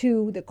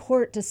to the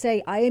court to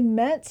say, I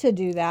meant to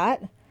do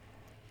that,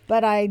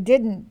 but I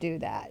didn't do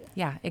that.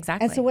 Yeah,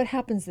 exactly. And so what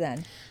happens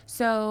then?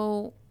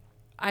 So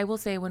I will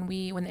say when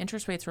the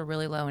interest rates were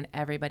really low and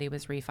everybody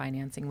was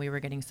refinancing, we were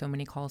getting so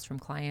many calls from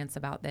clients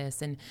about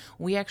this. And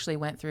we actually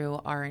went through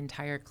our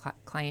entire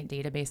client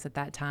database at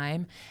that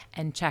time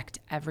and checked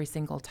every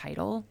single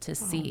title to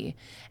see,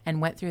 and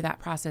went through that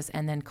process,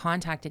 and then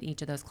contacted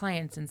each of those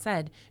clients and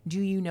said,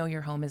 do you know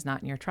your home is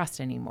not in your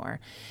trust anymore?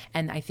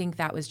 And I think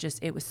that was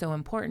it was so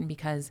important,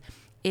 because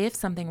if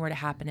something were to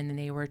happen and then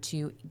they were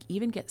to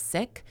even get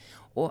sick,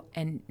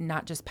 and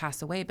not just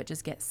pass away, but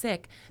just get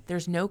sick,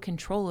 there's no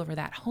control over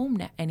that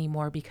home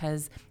anymore,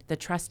 because the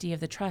trustee of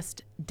the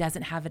trust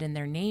doesn't have it in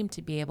their name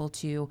to be able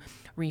to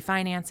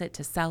refinance it,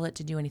 to sell it,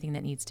 to do anything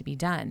that needs to be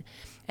done.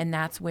 And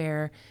that's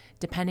where,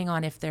 depending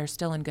on if they're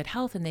still in good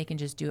health and they can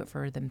just do it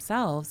for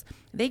themselves,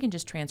 they can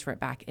just transfer it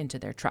back into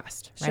their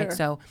trust, right? Sure.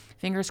 So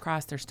fingers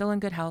crossed, they're still in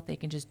good health, they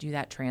can just do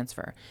that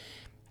transfer.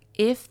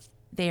 If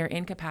they are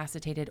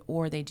incapacitated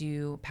or they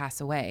do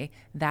pass away,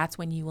 that's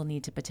when you will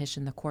need to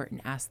petition the court and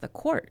ask the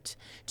court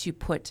to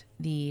put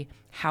the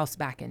house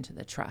back into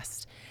the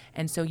trust.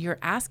 And so you're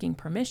asking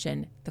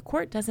permission. The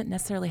court doesn't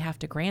necessarily have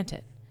to grant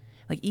it.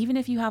 Like, even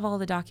if you have all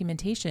the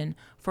documentation,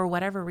 for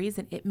whatever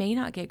reason, it may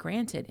not get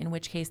granted, in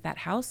which case that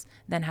house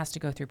then has to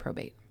go through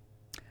probate.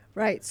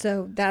 Right.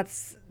 So that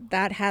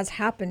has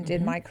happened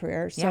in my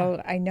career.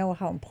 So I know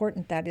how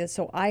important that is.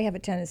 So I have a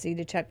tendency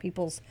to check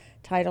people's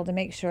title to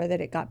make sure that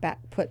it got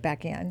put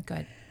back in.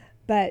 Good.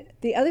 But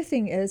the other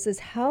thing is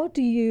how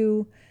do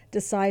you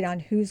decide on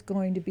who's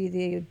going to be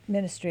the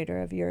administrator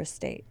of your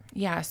estate?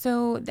 Yeah,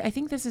 so I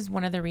think this is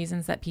one of the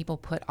reasons that people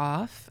put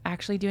off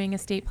actually doing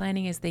estate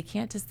planning, is they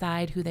can't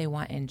decide who they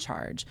want in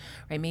charge,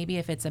 right? Maybe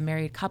if it's a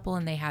married couple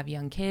and they have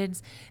young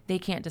kids, they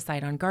can't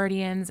decide on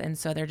guardians, and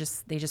so they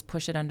just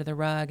push it under the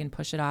rug and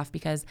push it off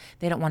because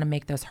they don't want to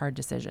make those hard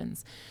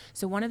decisions.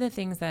 So one of the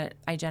things that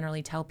I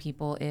generally tell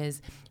people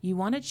is you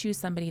want to choose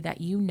somebody that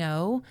you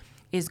know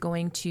is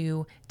going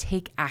to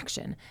take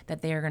action,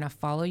 that they are going to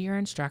follow your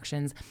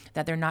instructions,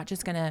 that they're not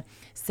just going to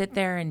sit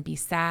there and be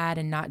sad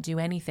and not do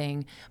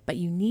anything, but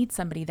you need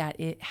somebody that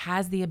it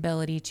has the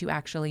ability to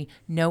actually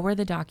know where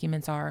the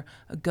documents are,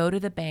 go to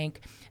the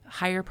bank,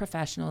 hire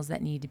professionals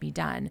that need to be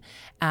done.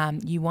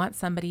 You want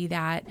somebody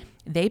that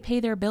they pay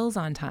their bills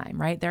on time,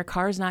 right? Their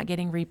car's not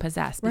getting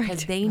repossessed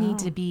because they need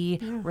to be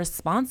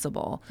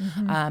responsible.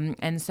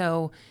 And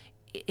so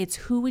it's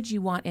who would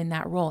you want in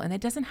that role? And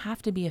it doesn't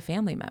have to be a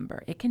family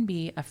member. It can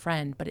be a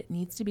friend, but it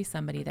needs to be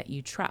somebody that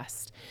you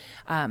trust.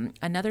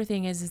 Another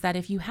thing is that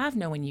if you have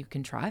no one you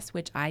can trust,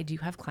 which I do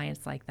have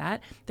clients like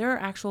that, there are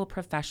actual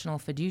professional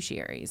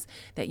fiduciaries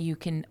that you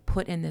can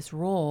put in this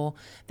role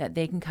that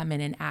they can come in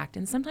and act.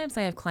 And sometimes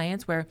I have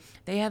clients where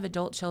they have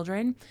adult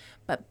children,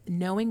 but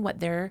knowing what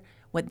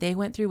they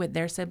went through with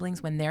their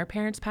siblings when their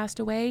parents passed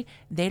away,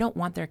 they don't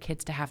want their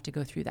kids to have to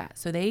go through that.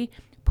 So they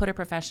put a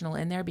professional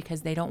in there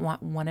because they don't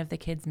want one of the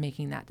kids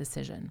making that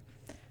decision.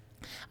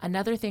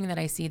 Another thing that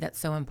I see that's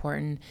so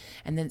important,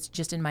 and that's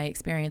just in my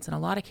experience in a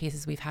lot of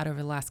cases we've had over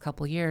the last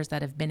couple of years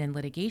that have been in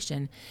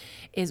litigation,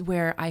 is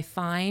where I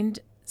find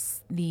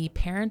the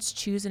parents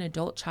choose an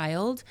adult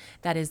child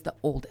that is the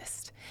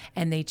oldest.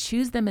 And they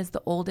choose them as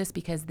the oldest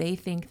because they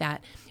think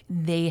that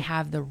they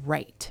have the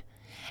right.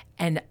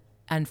 And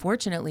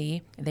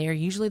unfortunately, they are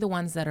usually the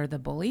ones that are the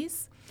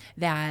bullies,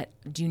 that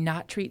do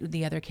not treat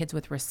the other kids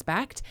with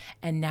respect,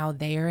 and now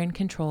they are in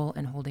control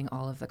and holding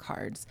all of the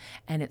cards.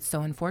 And it's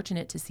so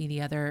unfortunate to see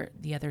the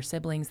other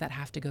siblings that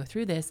have to go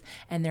through this,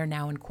 and they're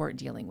now in court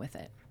dealing with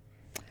it.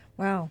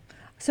 Wow.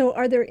 So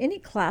are there any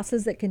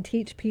classes that can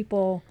teach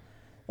people,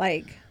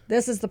 like,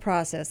 this is the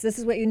process, this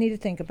is what you need to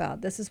think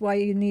about, this is why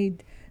you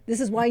need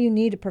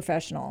a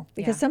professional?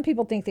 Because some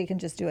people think they can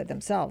just do it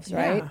themselves,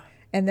 right?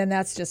 And then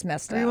that's just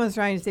messed up. Everyone's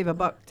trying to save a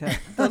buck to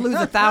lose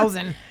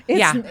 $1,000.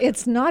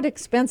 It's not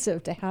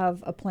expensive to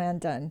have a plan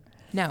done.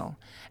 No.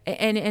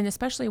 And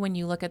especially when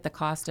you look at the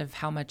cost of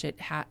how much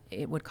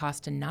it would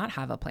cost to not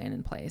have a plan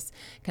in place.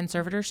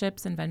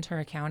 Conservatorships in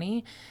Ventura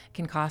County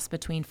can cost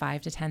between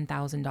 $5,000 to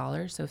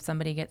 $10,000. So if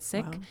somebody gets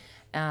sick,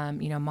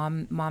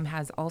 mom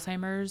has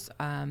Alzheimer's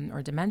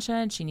or dementia,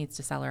 and she needs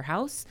to sell her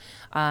house,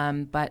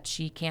 but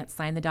she can't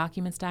sign the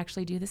documents to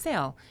actually do the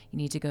sale. You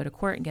need to go to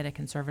court and get a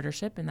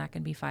conservatorship, and that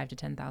can be $5,000 to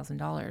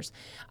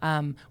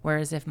 $10,000.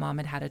 Whereas if mom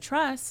had a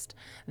trust,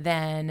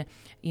 then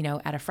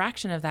at a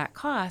fraction of that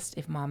cost,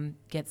 if mom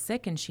gets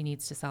sick and she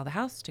needs to sell the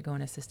house to go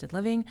in assisted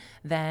living,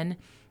 then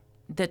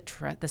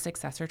the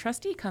successor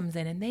trustee comes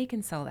in and they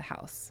can sell the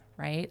house,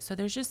 right? So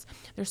there's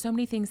so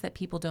many things that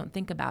people don't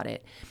think about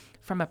it.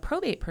 From a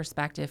probate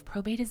perspective,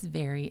 probate is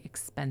very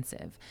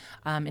expensive.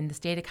 In the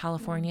state of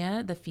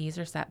California, the fees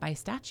are set by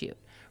statute,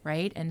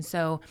 right? And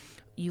so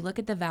you look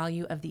at the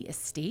value of the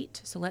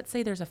estate. So let's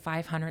say there's a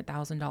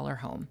 $500,000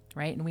 home,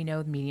 right? And we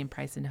know the median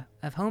price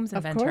of homes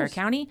in Ventura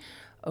County,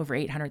 over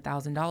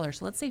 $800,000.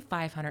 So let's say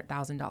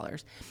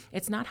 $500,000.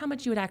 It's not how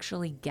much you would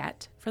actually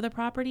get for the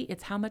property.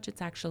 It's how much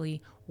it's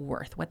actually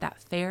worth, what that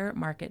fair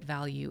market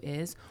value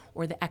is,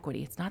 or the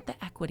equity. It's not the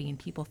equity, and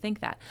people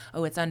think that,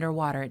 it's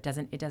underwater. It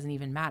doesn't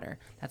even matter.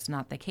 That's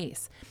not the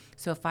case.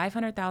 So a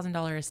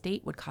 $500,000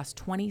 estate would cost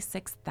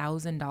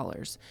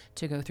 $26,000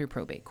 to go through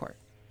probate court.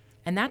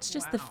 And that's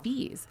just the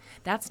fees.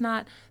 That's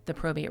not the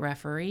probate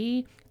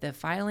referee, the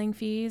filing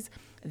fees,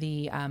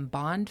 the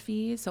bond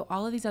fees. So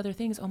all of these other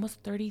things,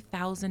 almost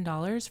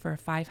 $30,000 for a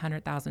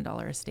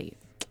 $500,000 estate.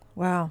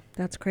 Wow,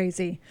 that's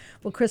crazy.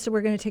 Well, Krista,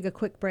 we're going to take a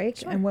quick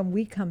break. And when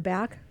we come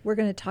back, we're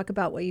going to talk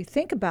about what you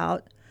think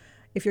about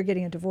if you're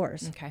getting a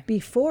divorce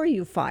before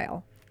you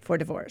file for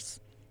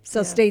divorce.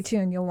 So stay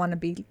tuned. You'll want to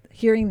be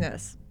hearing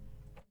this.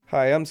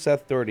 Hi, I'm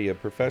Seth Doherty, a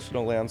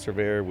professional land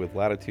surveyor with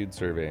Latitude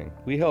Surveying.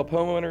 We help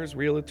homeowners,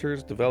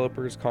 realtors,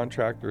 developers,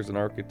 contractors, and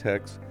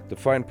architects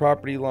define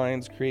property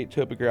lines, create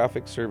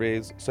topographic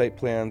surveys, site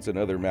plans, and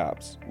other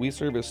maps. We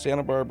service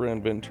Santa Barbara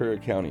and Ventura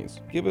counties.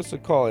 Give us a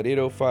call at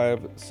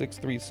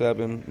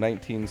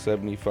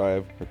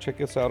 805-637-1975 or check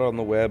us out on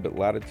the web at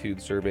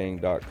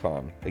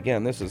latitudesurveying.com.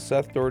 Again, this is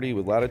Seth Doherty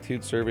with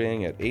Latitude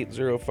Surveying at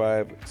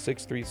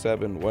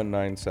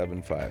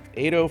 805-637-1975.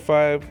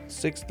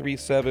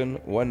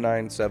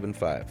 805-637-1975.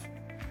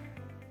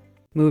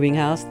 Moving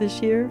house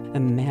this year?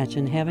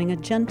 Imagine having a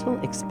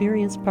gentle,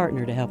 experienced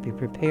partner to help you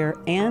prepare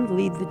and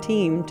lead the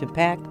team to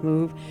pack,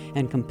 move,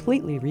 and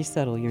completely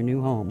resettle your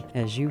new home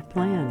as you've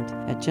planned.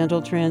 At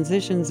Gentle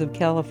Transitions of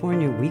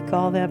California, we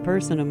call that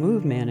person a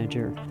move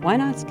manager. Why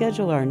not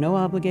schedule our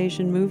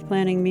no-obligation move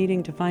planning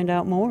meeting to find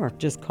out more?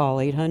 Just call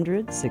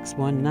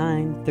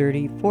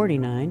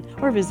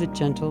 800-619-3049 or visit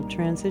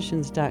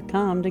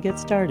gentletransitions.com to get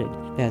started.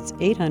 That's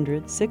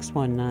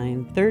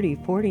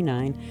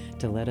 800-619-3049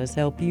 to let us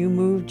help you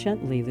move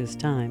gently this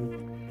time.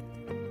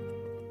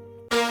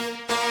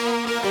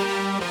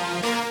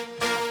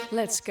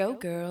 Let's go,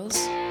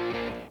 girls.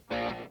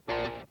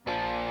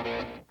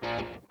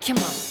 Come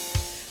on.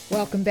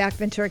 Welcome back,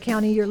 Ventura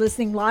County. You're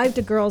listening live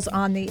to Girls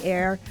on the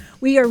Air.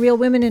 We are Real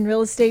Women in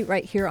Real Estate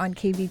right here on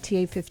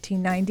KVTA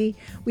 1590.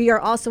 We are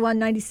also on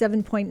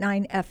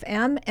 97.9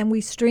 FM, and we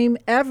stream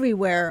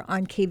everywhere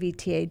on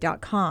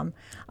kvta.com.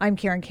 I'm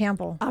Karen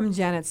Campbell. I'm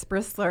Janet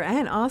Sprisler.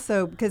 And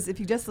also, because if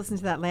you just listened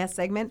to that last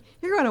segment,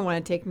 you're going to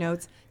want to take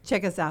notes.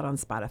 Check us out on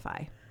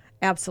Spotify.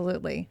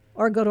 Absolutely.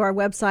 Or go to our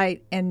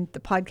website, and the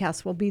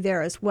podcast will be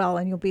there as well,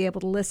 and you'll be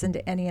able to listen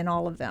to any and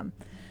all of them.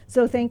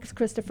 So thanks,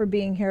 Krista, for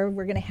being here.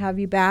 We're going to have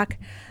you back.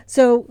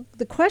 So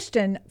the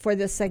question for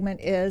this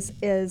segment is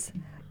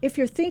if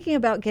you're thinking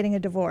about getting a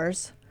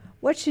divorce,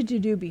 what should you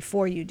do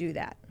before you do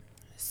that?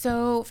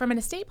 So from an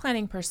estate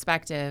planning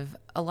perspective,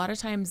 a lot of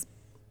times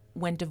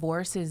when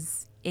divorce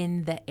is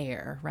in the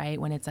air, right,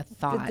 when it's a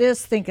thought.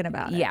 Just thinking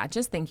about it. Yeah,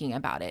 just thinking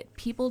about it.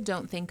 People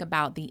don't think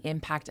about the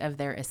impact of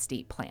their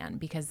estate plan,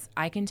 because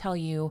I can tell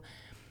you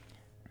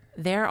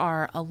there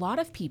are a lot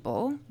of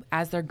people,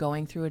 as they're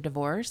going through a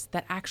divorce,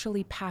 that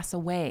actually pass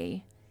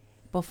away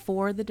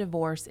before the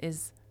divorce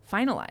is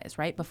finalized,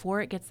 right?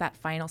 Before it gets that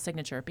final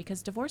signature,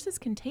 because divorces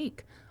can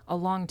take a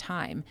long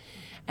time.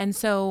 And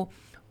so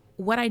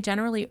what I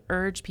generally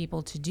urge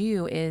people to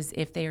do is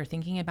if they are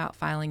thinking about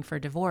filing for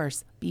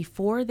divorce,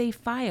 before they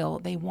file,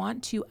 they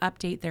want to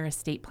update their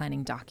estate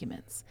planning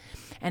documents.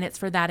 And it's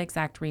for that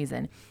exact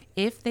reason.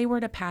 If they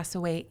were to pass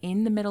away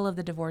in the middle of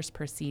the divorce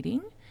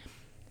proceeding,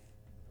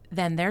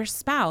 then their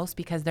spouse,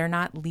 because they're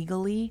not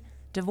legally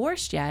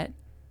divorced yet,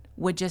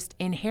 would just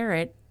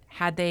inherit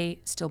had they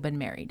still been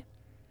married,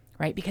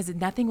 right? Because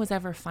nothing was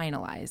ever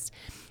finalized.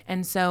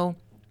 And so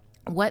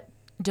what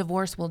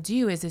divorce will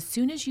do is as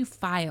soon as you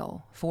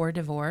file for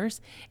divorce,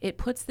 it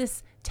puts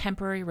this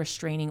temporary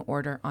restraining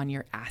order on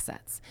your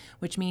assets,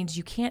 which means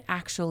you can't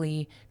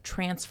actually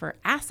transfer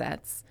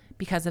assets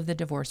because of the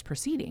divorce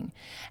proceeding.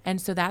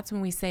 And so that's when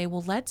we say,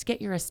 well, let's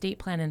get your estate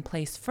plan in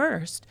place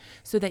first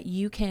so that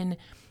you can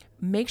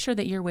make sure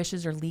that your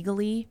wishes are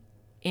legally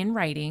in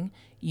writing.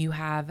 You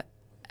have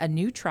a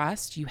new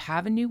trust, you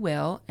have a new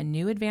will, a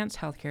new advanced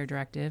healthcare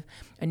directive,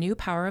 a new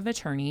power of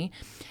attorney,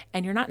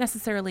 and you're not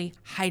necessarily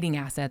hiding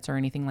assets or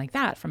anything like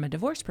that from a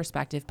divorce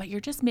perspective, but you're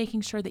just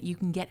making sure that you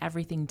can get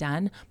everything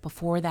done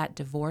before that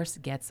divorce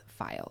gets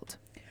filed.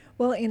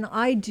 Well, and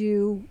I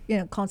do,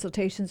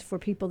 consultations for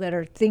people that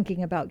are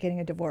thinking about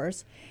getting a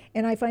divorce,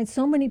 and I find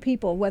so many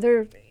people,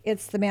 whether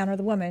it's the man or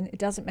the woman, it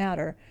doesn't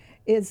matter,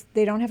 is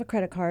they don't have a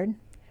credit card,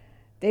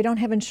 they don't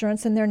have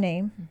insurance in their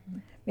name,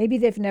 maybe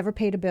they've never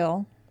paid a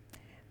bill,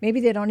 maybe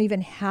they don't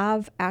even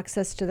have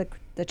access to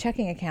the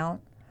checking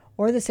account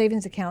or the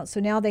savings account,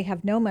 so now they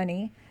have no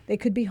money, they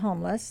could be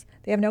homeless,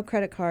 they have no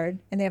credit card,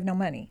 and they have no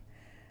money,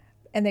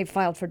 and they've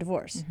filed for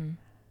divorce.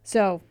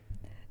 So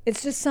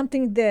it's just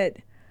something that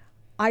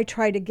I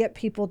try to get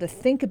people to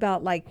think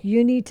about, like,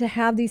 you need to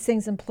have these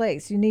things in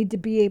place. You need to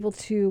be able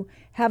to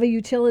have a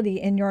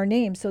utility in your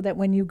name so that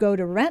when you go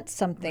to rent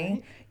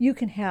something, you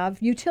can have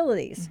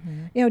utilities.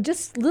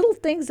 Just little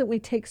things that we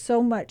take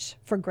so much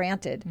for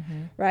granted,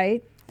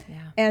 right?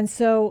 Yeah. And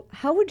so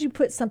how would you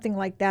put something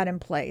like that in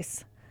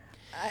place?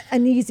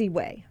 An easy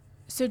way.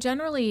 So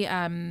generally,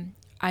 I'm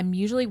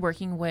usually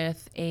working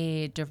with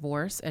a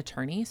divorce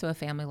attorney, so a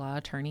family law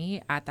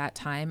attorney at that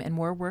time, and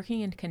we're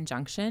working in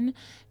conjunction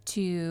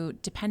to,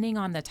 depending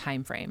on the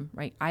time frame,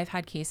 right? I've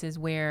had cases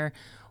where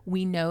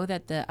we know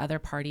that the other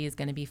party is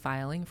going to be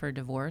filing for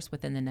divorce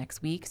within the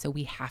next week, so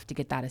we have to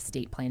get that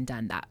estate plan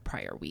done that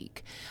prior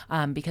week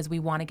because we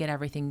want to get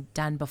everything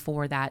done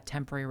before that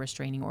temporary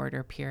restraining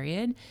order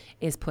period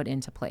is put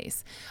into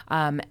place.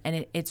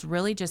 And it's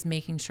really just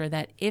making sure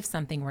that if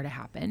something were to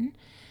happen,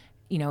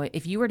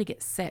 if you were to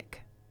get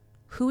sick,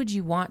 who would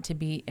you want to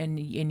be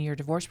in your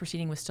divorce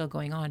proceeding was still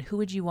going on? Who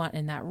would you want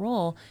in that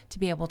role to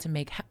be able to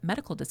make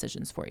medical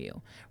decisions for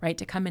you, right?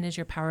 To come in as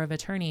your power of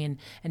attorney and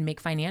make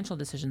financial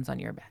decisions on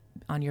your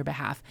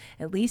behalf,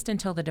 at least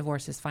until the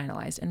divorce is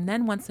finalized. And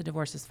then once the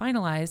divorce is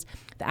finalized,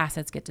 the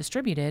assets get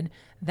distributed,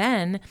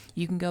 then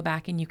you can go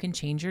back and you can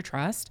change your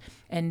trust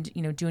and,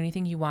 do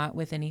anything you want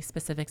with any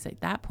specifics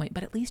at that point,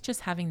 but at least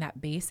just having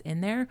that base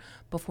in there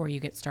before you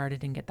get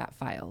started and get that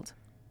filed.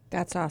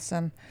 That's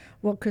awesome.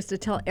 Well, Krista,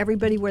 tell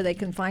everybody where they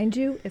can find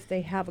you if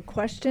they have a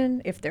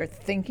question, if they're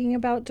thinking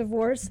about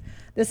divorce.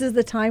 This is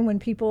the time when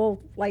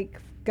people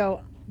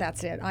go,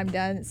 that's it, I'm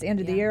done. It's the end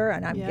of the year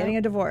and I'm getting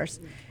a divorce.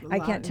 I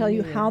can't tell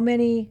you how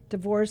many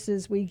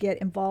divorces we get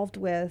involved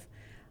with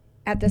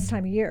at this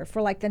time of year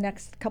for the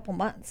next couple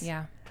months.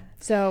 Yeah.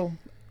 So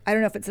I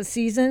don't know if it's a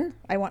season.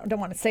 Don't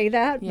want to say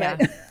that,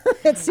 but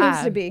it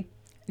seems to be.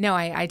 No,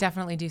 I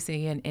definitely do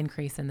see an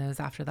increase in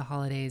those after the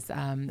holidays,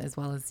 as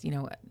well as,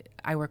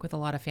 I work with a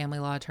lot of family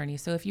law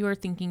attorneys. So if you are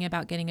thinking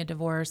about getting a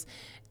divorce,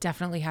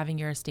 definitely having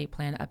your estate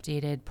plan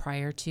updated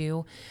prior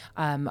to.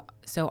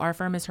 So our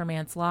firm is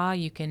Hermance Law.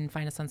 You can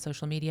find us on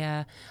social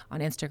media,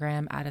 on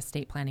Instagram at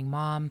Estate Planning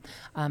Mom.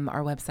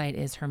 Our website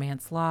is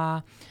Hermance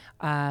Law.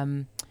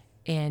 And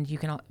you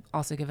can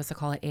also give us a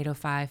call at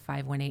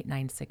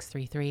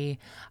 805-518-9633.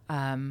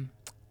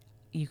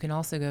 You can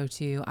also go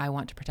to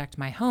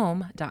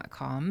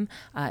iwanttoprotectmyhome.com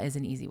is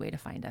an easy way to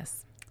find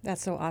us.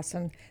 That's so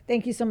awesome.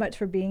 Thank you so much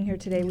for being here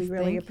today. We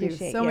really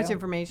appreciate you. So much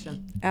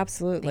information.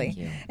 Absolutely. Thank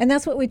you. And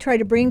that's what we try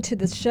to bring to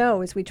the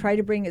show is we try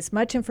to bring as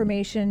much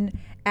information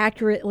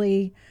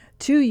accurately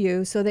to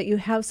you so that you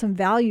have some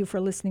value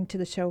for listening to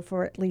the show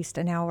for at least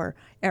an hour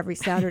every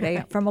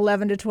Saturday from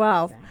 11 to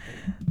 12.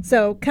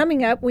 So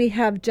coming up, we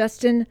have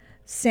Justin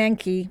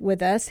Sankey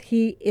with us.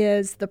 He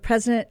is the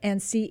president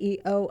and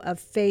CEO of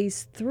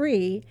Phase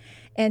 3,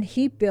 and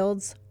he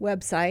builds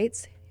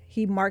websites.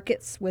 He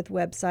markets with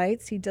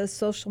websites. He does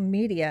social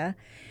media.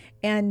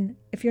 And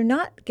if you're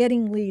not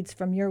getting leads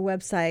from your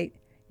website,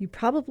 you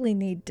probably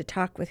need to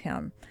talk with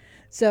him.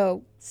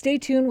 So stay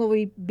tuned.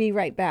 We'll be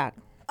right back.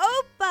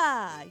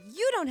 Opa!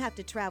 You don't have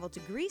to travel to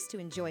Greece to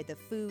enjoy the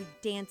food,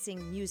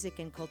 dancing, music,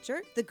 and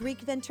culture. The Greek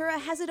Ventura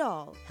has it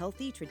all.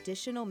 Healthy,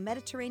 traditional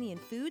Mediterranean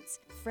foods,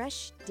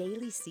 fresh,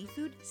 daily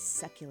seafood,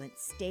 succulent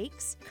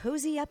steaks.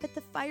 Cozy up at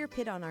the fire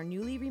pit on our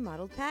newly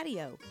remodeled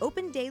patio.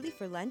 Open daily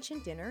for lunch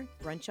and dinner,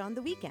 brunch on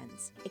the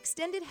weekends.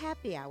 Extended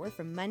happy hour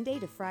from Monday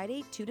to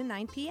Friday, 2 to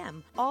 9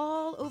 p.m.,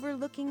 all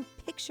overlooking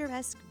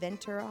picturesque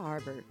Ventura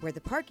Harbor, where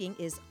the parking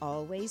is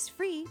always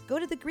free. Go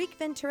to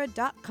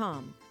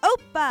thegreekventura.com.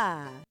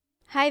 Opa!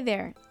 Hi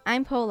there,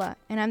 I'm Paula,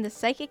 and I'm the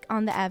psychic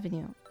on the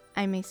avenue.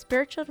 I'm a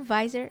spiritual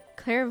advisor,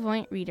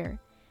 clairvoyant reader,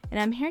 and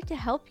I'm here to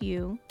help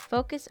you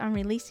focus on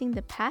releasing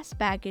the past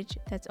baggage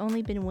that's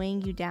only been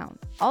weighing you down.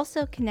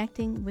 Also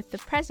connecting with the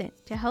present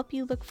to help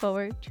you look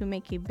forward to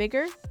make a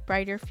bigger,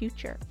 brighter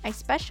future. I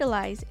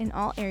specialize in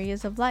all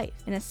areas of life,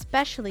 and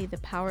especially the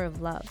power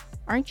of love.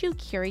 Aren't you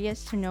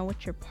curious to know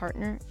what your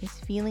partner is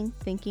feeling,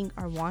 thinking,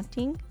 or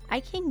wanting?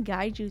 I can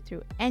guide you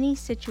through any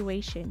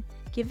situation,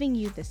 giving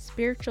you the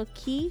spiritual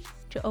key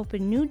to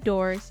open new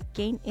doors,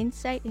 gain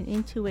insight and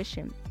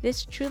intuition.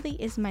 This truly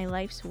is my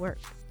life's work.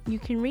 You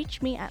can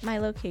reach me at my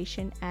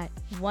location at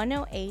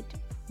 108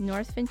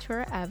 North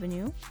Ventura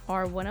Avenue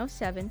or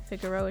 107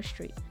 Figueroa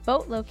Street,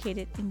 both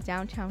located in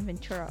downtown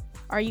Ventura.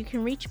 Or you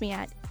can reach me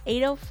at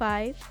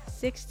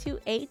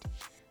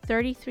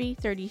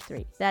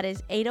 805-628-3333. That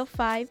is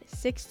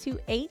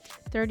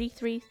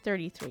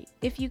 805-628-3333.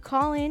 If you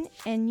call in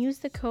and use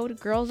the code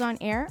Girls on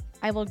Air,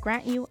 I will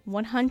grant you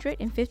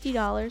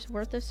 $150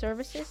 worth of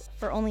services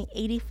for only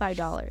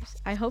 $85.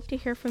 I hope to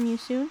hear from you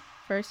soon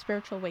for a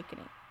spiritual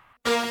awakening.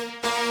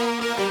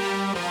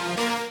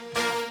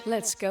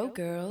 Let's go,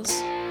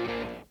 girls.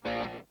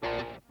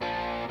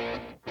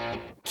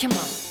 Come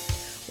on.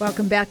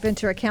 Welcome back,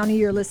 Ventura County.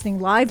 You're listening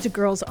live to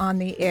Girls on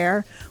the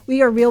Air.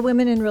 We are Real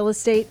Women in Real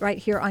Estate right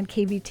here on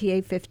KVTA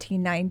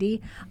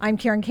 1590. I'm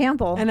Karen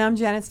Campbell. And I'm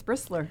Janice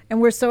Bristler.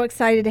 And we're so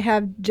excited to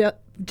have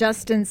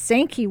Justin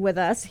Sankey with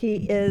us.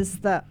 He is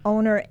the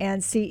owner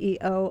and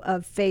CEO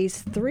of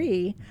Phase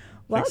 3.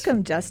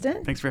 Welcome,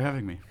 Justin. Thanks for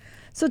having me.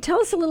 So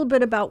tell us a little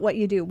bit about what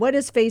you do. What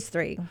is Phase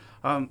 3?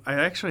 I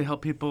actually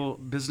help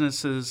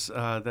businesses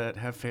that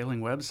have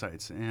failing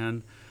websites,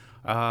 and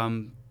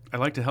I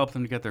like to help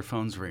them to get their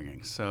phones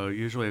ringing. So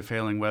usually a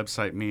failing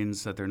website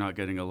means that they're not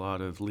getting a lot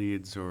of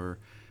leads or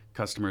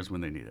customers when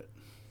they need it.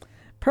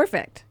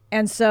 Perfect.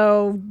 And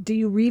so do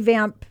you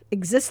revamp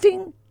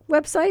existing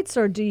websites,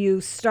 or do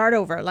you start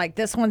over? Like,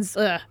 this one's,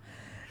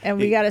 and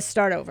we got to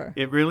start over.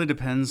 It really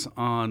depends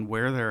on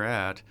where they're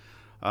at.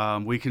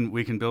 We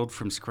can build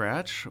from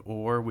scratch,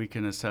 or we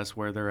can assess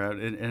where they're at,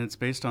 and it's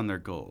based on their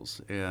goals.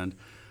 And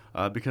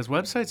because a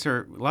lot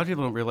of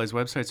people don't realize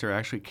websites are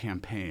actually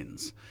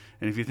campaigns.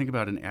 And if you think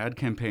about an ad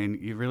campaign,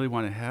 you really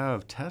want to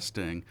have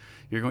testing.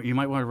 You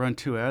might want to run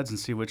 2 ads and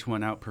see which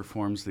one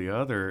outperforms the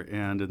other.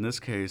 And in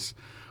this case,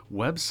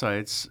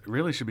 websites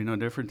really should be no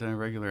different than a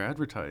regular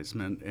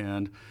advertisement.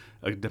 And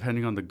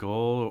depending on the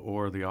goal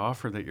or the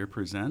offer that you're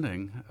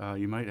presenting,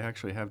 you might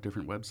actually have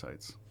different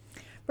websites.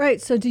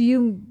 Right. So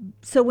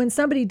so when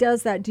somebody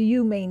does that, do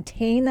you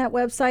maintain that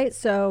website?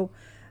 So,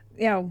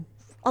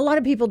 a lot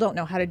of people don't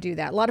know how to do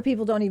that. A lot of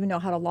people don't even know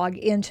how to log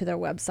into their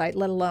website,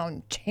 let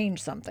alone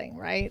change something,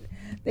 right?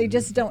 They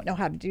just don't know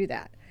how to do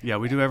that. Yeah,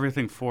 we do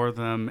everything for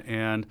them,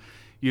 and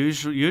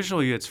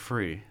usually it's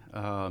free.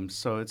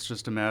 So it's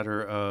just a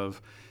matter of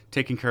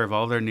taking care of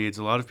all their needs.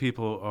 A lot of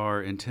people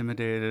are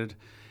intimidated,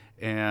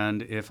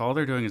 and if all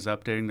they're doing is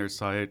updating their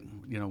site,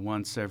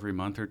 once every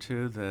month or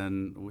two,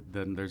 then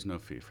there's no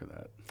fee for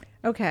that.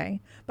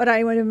 Okay. But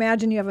I would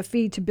imagine you have a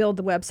fee to build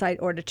the website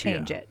or to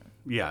change it.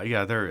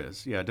 Yeah, there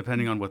is. Yeah,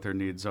 depending on what their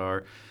needs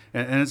are.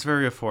 And it's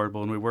very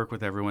affordable, and we work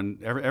with everyone.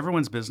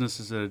 Everyone's business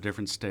is at a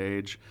different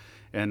stage,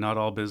 and not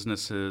all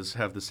businesses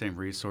have the same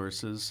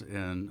resources,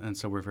 and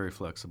so we're very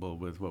flexible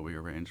with what we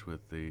arrange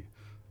with the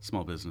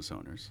small business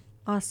owners.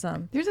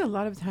 Awesome. There's a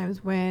lot of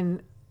times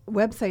when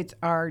websites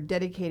are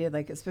dedicated,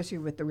 like especially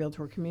with the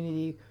realtor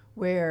community,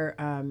 where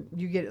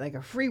you get like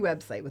a free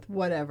website with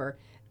whatever,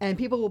 and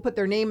people will put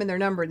their name and their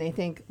number, and they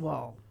think,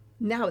 well,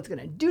 now it's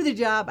going to do the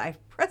job. I've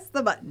pressed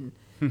the button.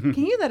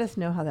 Can you let us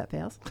know how that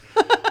fails?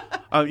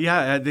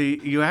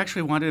 You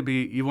actually want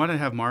to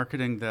have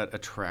marketing that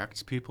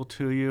attracts people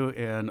to you,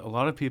 and a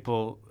lot of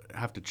people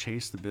have to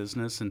chase the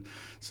business. And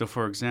so,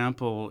 for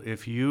example,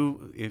 if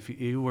you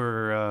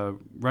were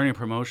running a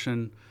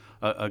promotion,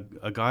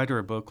 a guide or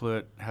a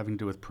booklet having to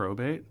do with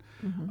probate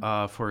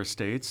for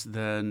estates,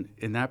 then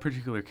in that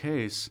particular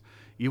case,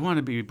 you want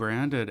to be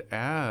branded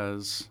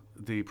as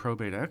the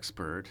probate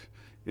expert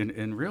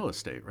in real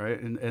estate, right?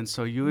 And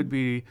so you would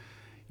be.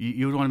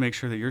 You would want to make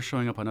sure that you're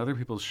showing up on other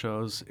people's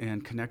shows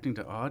and connecting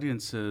to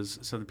audiences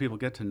so that people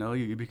get to know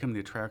you. You become the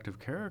attractive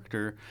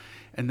character,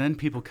 and then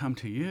people come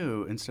to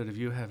you instead of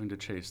you having to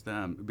chase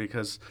them.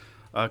 Because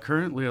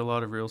currently a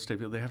lot of real estate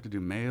people, they have to do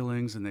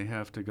mailings and they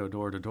have to go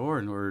door to door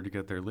in order to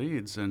get their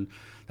leads, and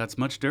that's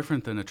much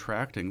different than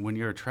attracting. When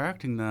you're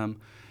attracting them,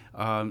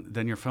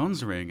 then your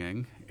phone's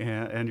ringing,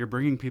 and you're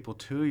bringing people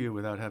to you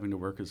without having to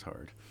work as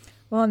hard.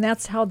 Well, and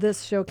that's how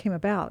this show came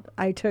about.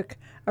 I took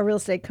a real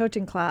estate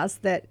coaching class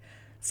that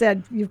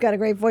said, you've got a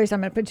great voice, I'm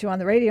going to put you on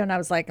the radio. And I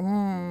was like,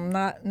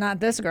 not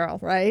this girl,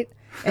 right?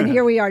 And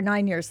here we are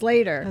 9 years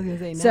later. I was going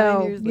to say, so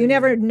 9 years later. You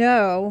never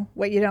know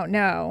what you don't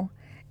know.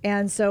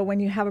 And so when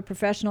you have a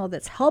professional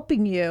that's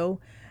helping you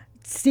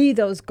see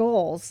those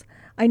goals,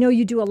 I know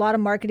you do a lot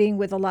of marketing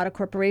with a lot of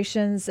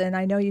corporations, and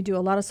I know you do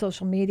a lot of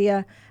social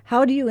media.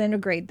 How do you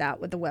integrate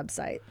that with the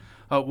website?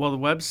 Well, the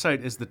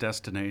website is the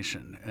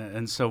destination.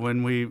 And so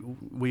when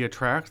we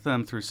attract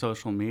them through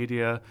social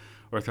media,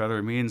 or through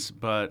other means.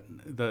 But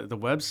the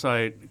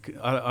website,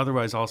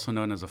 otherwise also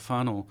known as a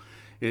funnel,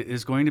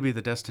 is going to be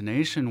the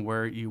destination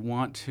where you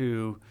want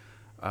to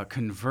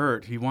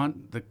convert. You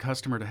want the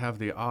customer to have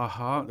the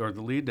aha, or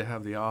the lead to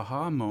have the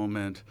aha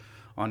moment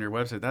on your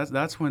website.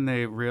 That's when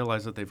they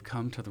realize that they've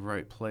come to the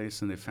right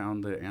place and they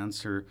found the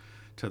answer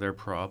to their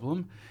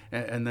problem,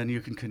 and then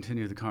you can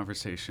continue the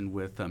conversation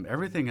with them.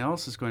 Everything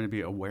else is going to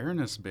be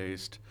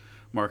awareness-based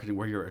marketing,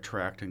 where you're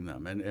attracting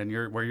them, and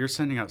where you're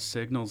sending out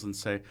signals and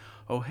say,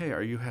 oh, hey,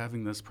 are you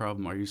having this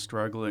problem? Are you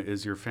struggling?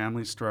 Is your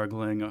family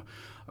struggling?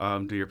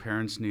 Do your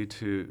parents need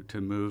to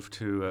move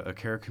to a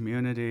care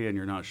community and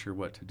you're not sure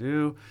what to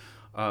do?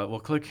 Well,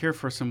 click here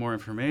for some more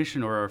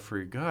information or our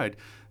free guide.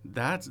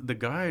 The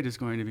guide is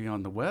going to be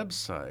on the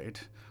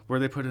website, where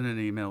they put in an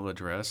email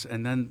address,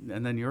 and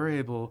then you're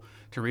able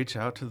to reach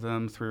out to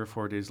them 3 or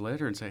 4 days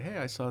later and say, hey,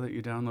 I saw that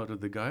you downloaded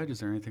the guide.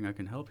 Is there anything I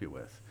can help you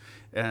with?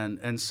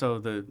 And so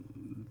the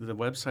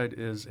website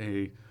is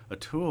a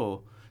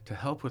tool to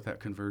help with that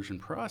conversion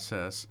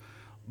process.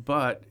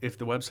 But if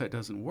the website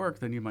doesn't work,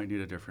 then you might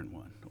need a different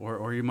one.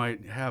 Or you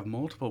might have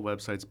multiple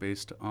websites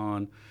based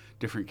on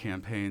different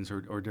campaigns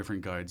or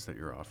different guides that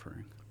you're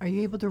offering. Are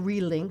you able to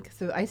relink?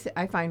 So I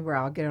find where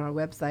I'll get on a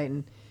website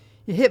and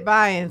you hit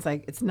buy and it's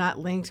like it's not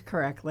linked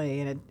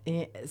correctly.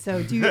 So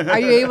are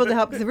you able to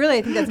help? Because really,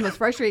 I think that's the most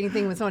frustrating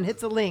thing when someone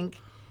hits a link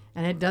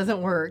and it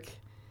doesn't work,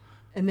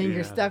 and then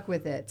you're stuck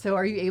with it. So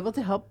are you able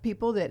to help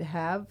people that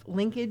have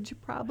linkage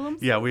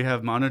problems? Yeah, we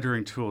have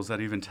monitoring tools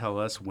that even tell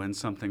us when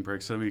something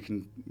breaks, so we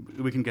can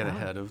get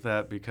ahead of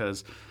that,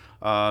 because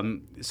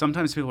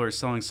sometimes people are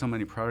selling so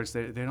many products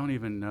they don't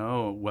even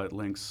know what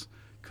links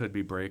could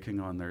be breaking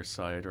on their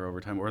site or over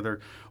time,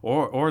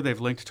 or they've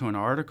linked to an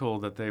article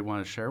that they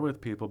want to share with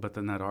people, but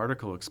then that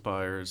article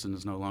expires and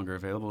is no longer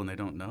available, and they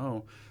don't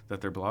know that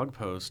their blog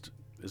post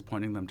is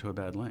pointing them to a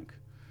bad link.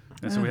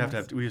 And so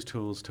we use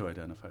tools to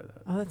identify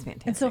that. Oh, that's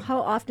fantastic. And so how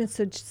often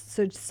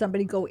should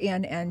somebody go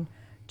in and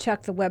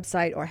check the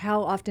website, or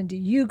how often do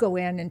you go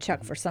in and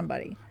check for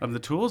somebody? The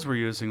tools we're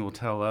using will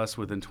tell us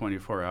within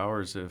 24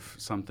 hours if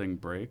something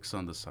breaks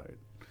on the site.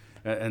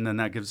 And then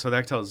that gives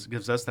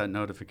us that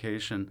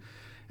notification,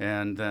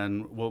 and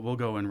then we'll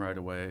go in right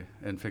away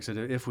and fix it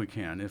if we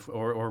can,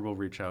 or we'll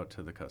reach out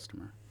to the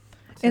customer.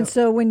 And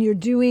so when you're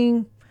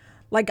doing,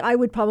 like I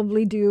would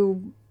probably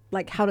do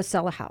like how to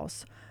sell a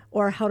house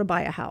or how to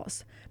buy a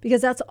house,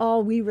 because that's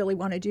all we really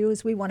want to do,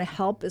 is we want to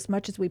help as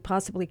much as we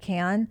possibly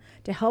can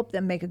to help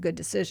them make a good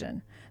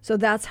decision. So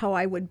that's how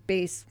I would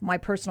base my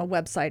personal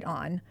website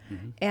on.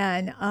 Mm-hmm.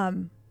 And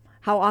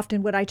how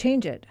often would I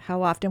change it?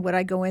 How often would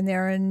I go in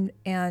there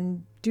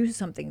and do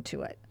something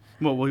to it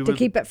to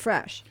keep it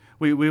fresh?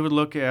 We would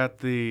look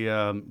at we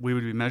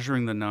would be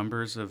measuring the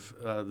numbers of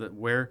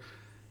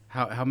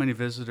how many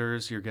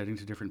visitors you're getting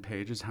to different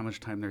pages, how much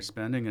time they're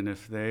spending, and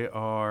if they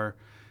are,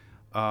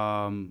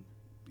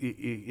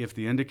 if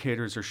the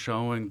indicators are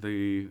showing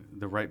the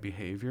right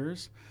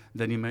behaviors,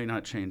 then you may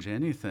not change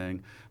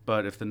anything.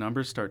 But if the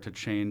numbers start to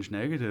change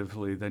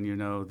negatively, then you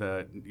know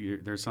that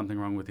there's something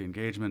wrong with the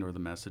engagement or the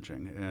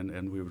messaging,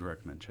 and we would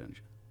recommend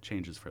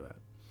changes for that.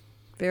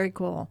 Very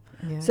cool.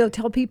 Yeah. So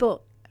tell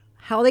people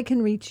how they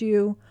can reach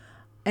you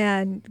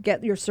and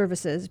get your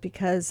services,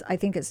 because I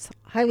think it's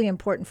highly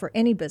important for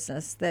any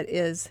business that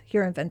is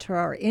here in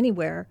Ventura or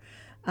anywhere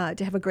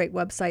to have a great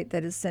website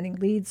that is sending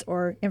leads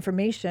or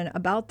information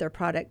about their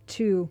product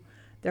to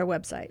their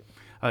website.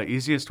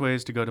 Easiest way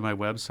is to go to my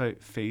website,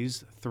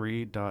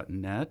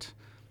 phase3.net.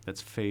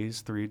 That's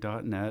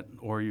phase3.net,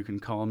 or you can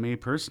call me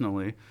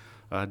personally,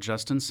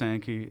 Justin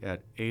Sankey,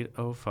 at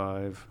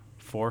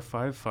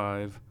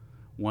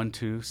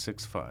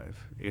 805-455-1265.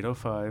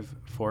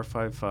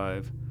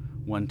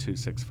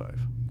 805-455-1265.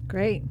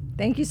 Great.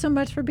 Thank you so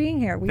much for being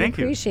here. We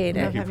appreciate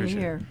it. Love having you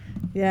here.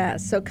 Yeah.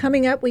 So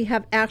coming up, we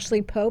have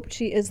Ashley Pope.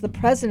 She is the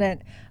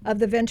president of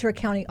the Ventura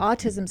County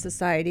Autism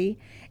Society,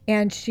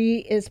 and she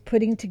is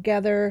putting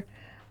together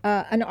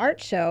an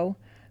art show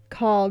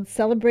called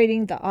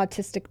Celebrating the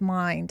Autistic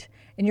Mind.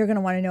 And you're going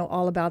to want to know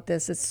all about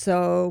this. It's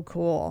so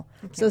cool.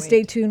 So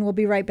stay tuned. We'll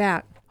be right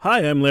back. Hi,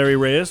 I'm Larry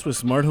Reyes with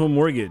Smart Home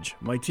Mortgage.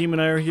 My team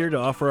and I are here to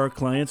offer our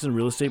clients and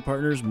real estate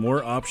partners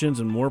more options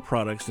and more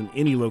products than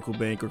any local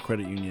bank or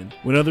credit union.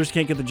 When others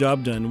can't get the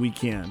job done, we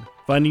can.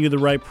 Finding you the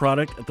right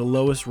product at the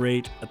lowest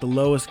rate, at the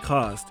lowest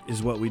cost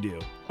is what we do.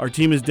 Our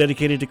team is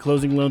dedicated to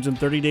closing loans in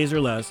 30 days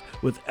or less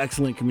with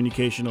excellent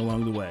communication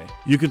along the way.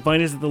 You can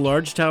find us at the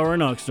Large Tower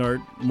in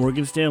Oxnard,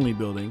 Morgan Stanley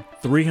Building,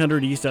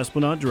 300 East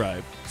Esplanade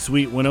Drive,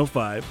 Suite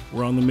 105.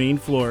 We're on the main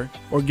floor.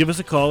 Or give us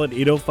a call at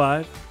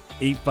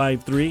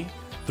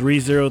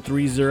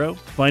 805-853-3030.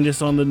 Find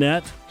us on the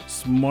net,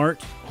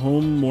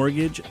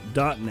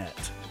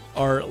 smarthomemortgage.net.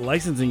 Our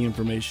licensing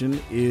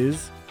information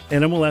is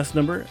NMLS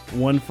number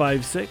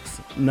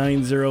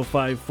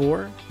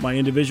 1569054. My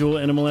individual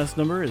NMLS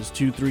number is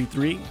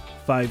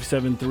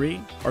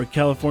 233573. Our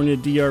California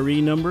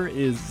DRE number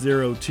is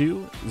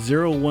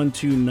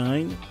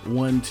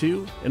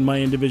 02012912, and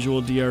my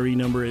individual DRE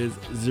number is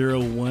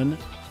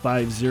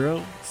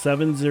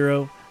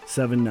 015070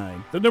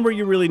 805-853-3079. The number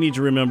you really need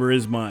to remember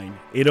is mine,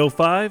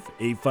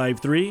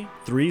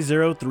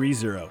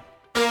 805-853-3030.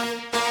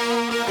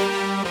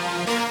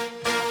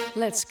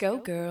 Let's go,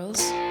 girls.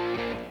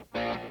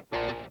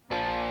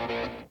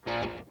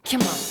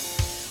 Come on.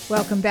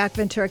 Welcome back,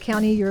 Ventura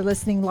County. You're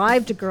listening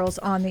live to Girls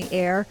on the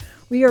Air.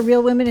 We are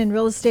Real Women in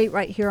Real Estate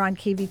right here on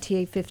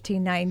KVTA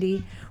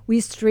 1590. We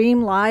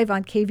stream live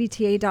on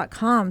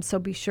kvta.com, so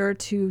be sure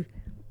to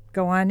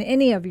go on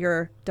any of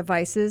your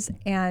devices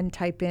and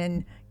type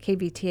in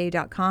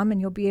kvta.com, and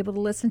you'll be able to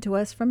listen to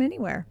us from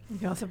anywhere. You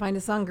can also find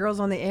us on Girls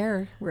on the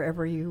Air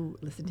wherever you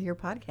listen to your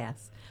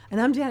podcasts.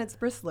 And I'm Janet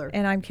Sprisler.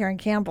 And I'm Karen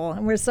Campbell,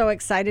 and we're so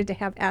excited to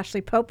have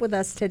Ashley Pope with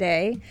us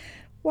today.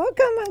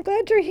 Welcome. I'm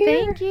glad you're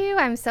here. Thank you.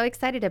 I'm so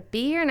excited to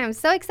be here, and I'm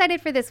so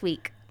excited for this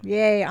week.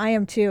 Yay, I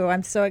am too.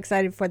 I'm so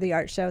excited for the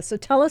art show. So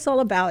tell us all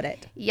about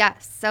it.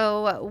 Yes.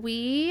 So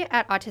we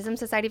at Autism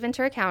Society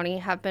Ventura County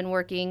have been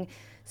working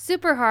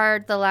super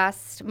hard the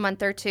last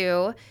month or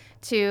two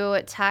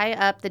to tie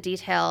up the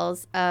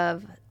details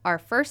of our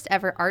first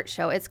ever art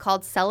show. It's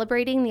called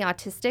Celebrating the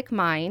Autistic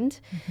Mind.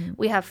 Mm-hmm.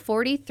 We have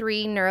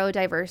 43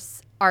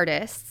 neurodiverse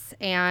artists,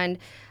 and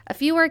a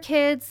few are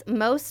kids,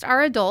 most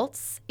are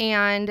adults,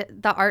 and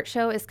the art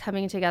show is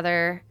coming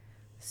together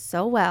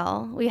so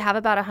well. We have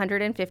about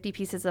 150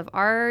 pieces of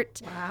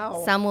art.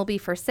 Wow. Some will be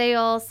for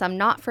sale, some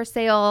not for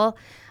sale.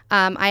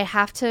 I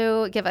have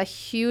to give a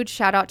huge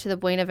shout out to the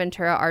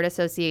Buenaventura Art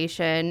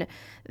Association.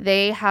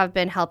 They have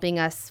been helping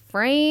us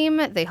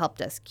frame. They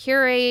helped us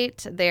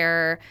curate.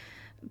 They're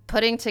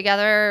putting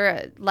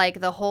together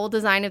like the whole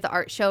design of the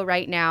art show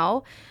right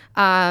now.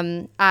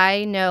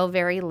 I know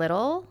very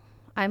little.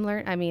 I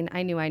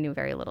knew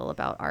very little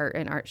about art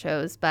and art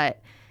shows,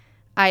 but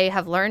I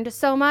have learned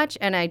so much,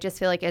 and I just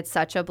feel like it's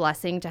such a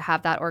blessing to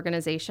have that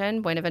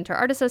organization, Buenaventura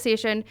Art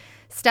Association,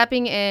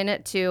 stepping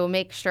in to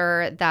make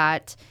sure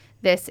that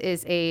this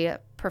is a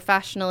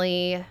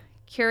professionally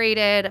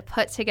curated,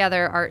 put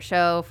together art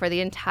show for the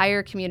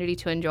entire community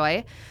to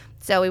enjoy.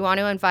 So we want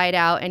to invite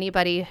out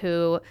anybody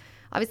who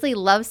obviously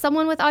loves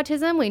someone with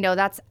autism. We know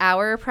that's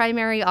our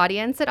primary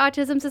audience at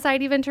Autism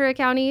Society Ventura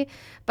County,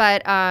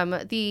 but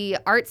the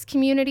arts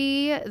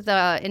community,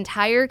 the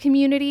entire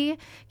community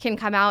can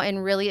come out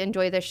and really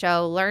enjoy the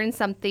show, learn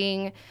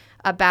something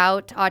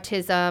about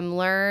autism,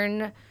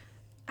 learn,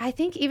 I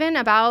think, even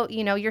about,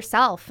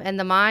 yourself and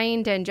the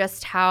mind and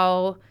just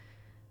how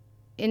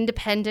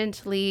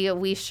independently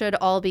we should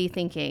all be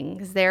thinking.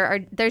 'Cause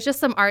there's just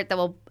some art that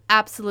will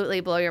absolutely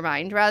blow your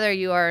mind, whether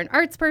you are an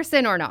arts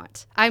person or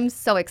not. I'm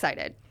so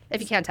excited, if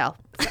you can't tell.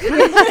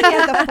 You're looking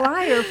at the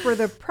flyer for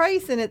the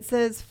price, and it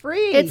says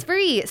free. It's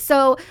free.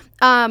 So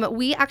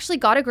we actually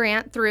got a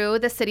grant through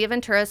the City of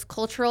Ventura's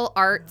Cultural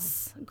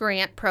Arts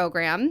Grant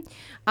Program,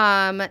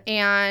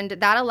 and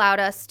that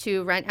allowed us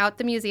to rent out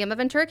the Museum of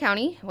Ventura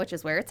County, which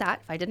is where it's at,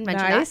 if I didn't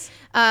mention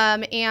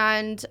that.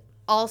 And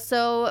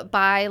also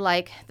buy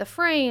like the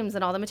frames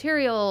and all the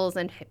materials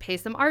and pay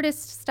some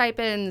artist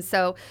stipends.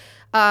 So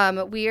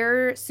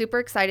we're super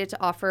excited to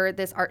offer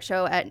this art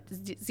show at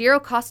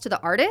zero cost to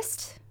the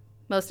artist,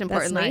 most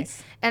importantly,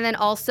 nice. And then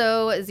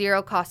also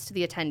zero cost to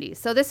the attendees.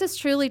 So this is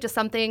truly just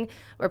something,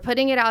 we're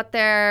putting it out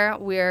there.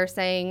 We're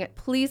saying,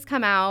 please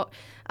come out,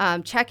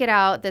 check it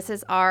out. This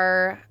is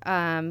our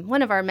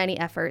one of our many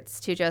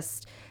efforts to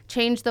just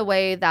change the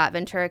way that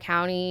Ventura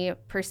County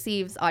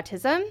perceives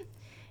autism.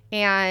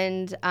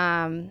 And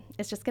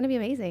it's just going to be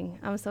amazing.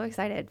 I'm so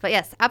excited. But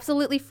yes,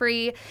 absolutely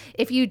free.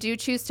 If you do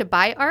choose to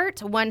buy art,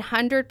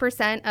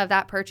 100% of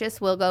that purchase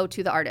will go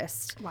to the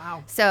artist.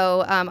 Wow.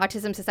 So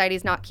Autism Society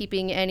is not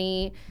keeping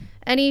any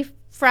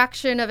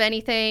fraction of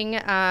anything.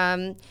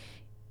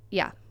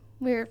 Yeah,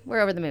 we're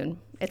over the moon.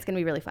 It's going to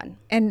be really fun.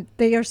 And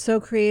they are so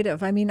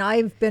creative. I mean,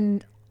 I've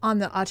been on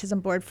the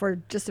autism board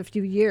for just a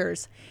few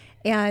years,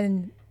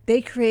 and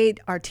they create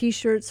our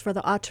T-shirts for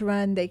the Auto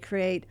Run. They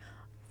create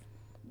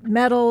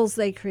medals,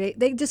 they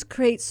just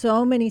create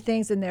so many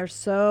things, and they're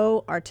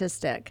so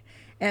artistic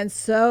and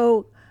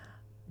so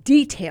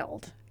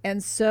detailed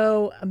and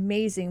so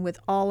amazing with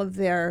all of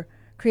their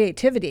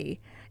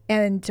creativity.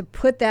 And to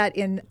put that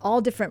in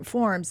all different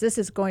forms, this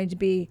is going to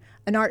be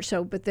an art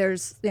show, but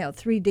there's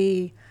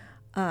 3D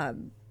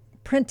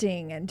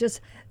printing, and just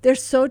they're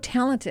so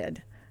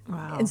talented.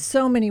 Wow. In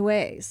so many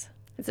ways.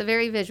 It's a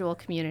very visual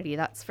community,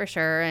 that's for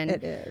sure. And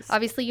it is.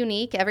 Obviously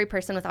unique. Every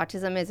person with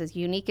autism is as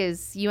unique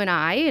as you and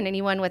I and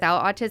anyone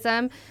without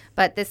autism.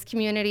 But this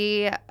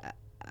community,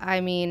 I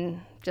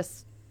mean,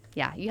 just,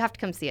 yeah, you have to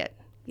come see it.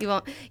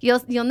 You'll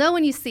know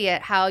when you see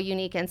it how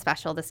unique and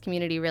special this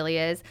community really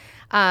is.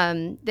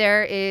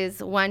 There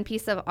is one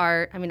piece of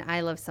art. I mean,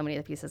 I love so many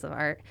of the pieces of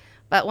art,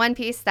 but one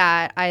piece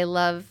that I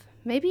love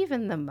maybe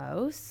even the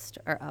most,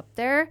 or up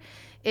there,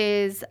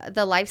 is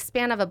the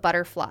lifespan of a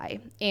butterfly.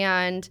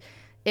 And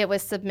it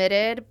was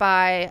submitted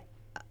by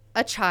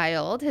a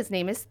child. His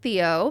name is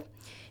Theo.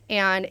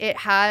 And it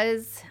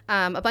has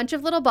a bunch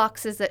of little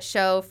boxes that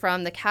show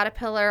from the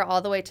caterpillar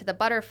all the way to the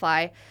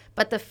butterfly.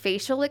 But the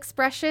facial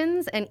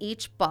expressions in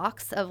each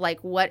box of like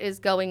what is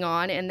going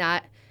on in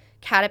that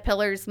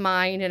caterpillar's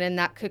mind and in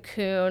that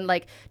cocoon,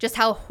 like just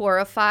how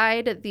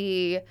horrified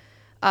the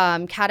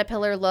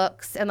caterpillar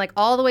looks, and like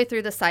all the way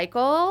through the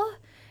cycle,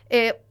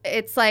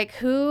 it's like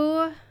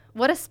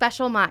what a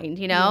special mind,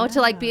 you know,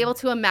 to like be able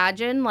to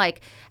imagine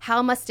like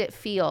how must it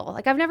feel?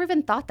 Like I've never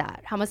even thought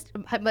that. How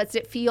must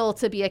it feel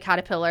to be a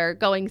caterpillar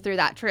going through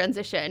that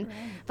transition? Right.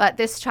 But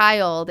this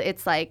child,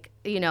 it's like,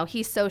 you know,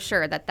 he's so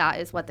sure that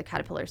is what the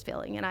caterpillar is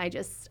feeling. And I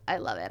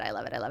love it. I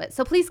love it. I love it.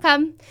 So please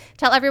come,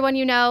 tell everyone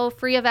you know,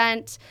 free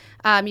event.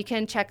 You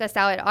can check us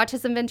out at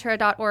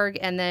autismventura.org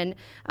and then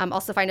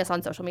also find us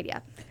on social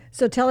media.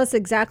 So tell us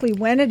exactly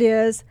when it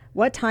is,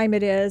 what time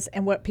it is,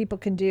 and what people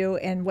can do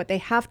and what they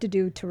have to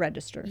do to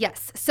register.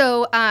 Yes.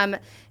 So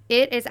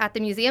it is at the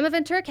Museum of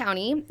Ventura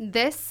County.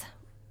 This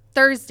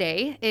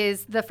Thursday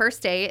is the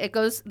first day. It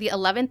goes the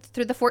 11th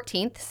through the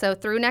 14th, so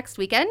through next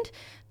weekend,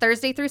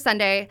 Thursday through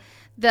Sunday.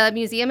 The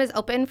museum is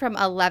open from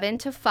 11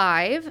 to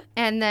 5,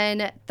 and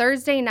then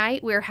Thursday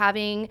night we're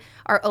having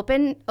our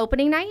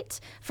opening night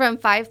from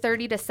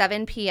 5:30 to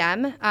 7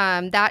 p.m.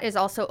 That is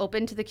also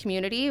open to the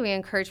community. We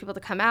encourage people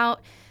to come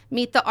out,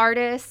 meet the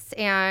artists,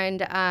 and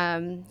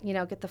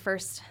get the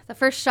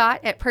first shot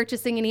at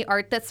purchasing any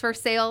art that's for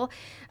sale.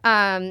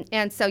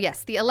 And so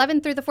yes, the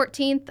 11th through the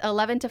 14th,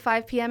 11 to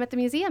 5 p.m. at the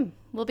museum.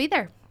 We'll be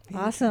there.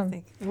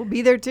 Awesome. We'll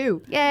be there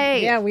too.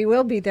 Yay. Yeah, we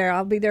will be there.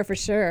 I'll be there for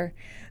sure.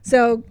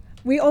 So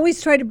we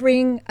always try to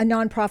bring a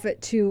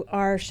nonprofit to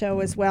our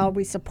show as well.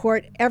 We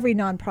support every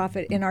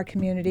nonprofit in our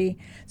community.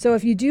 So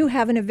if you do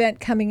have an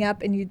event coming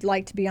up and you'd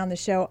like to be on the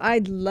show,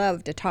 I'd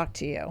love to talk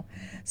to you.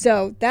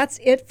 So that's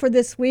it for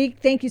this week.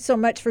 Thank you so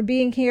much for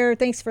being here.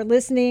 Thanks for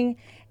listening,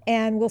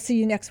 and we'll see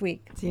you next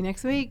week. See you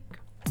next week.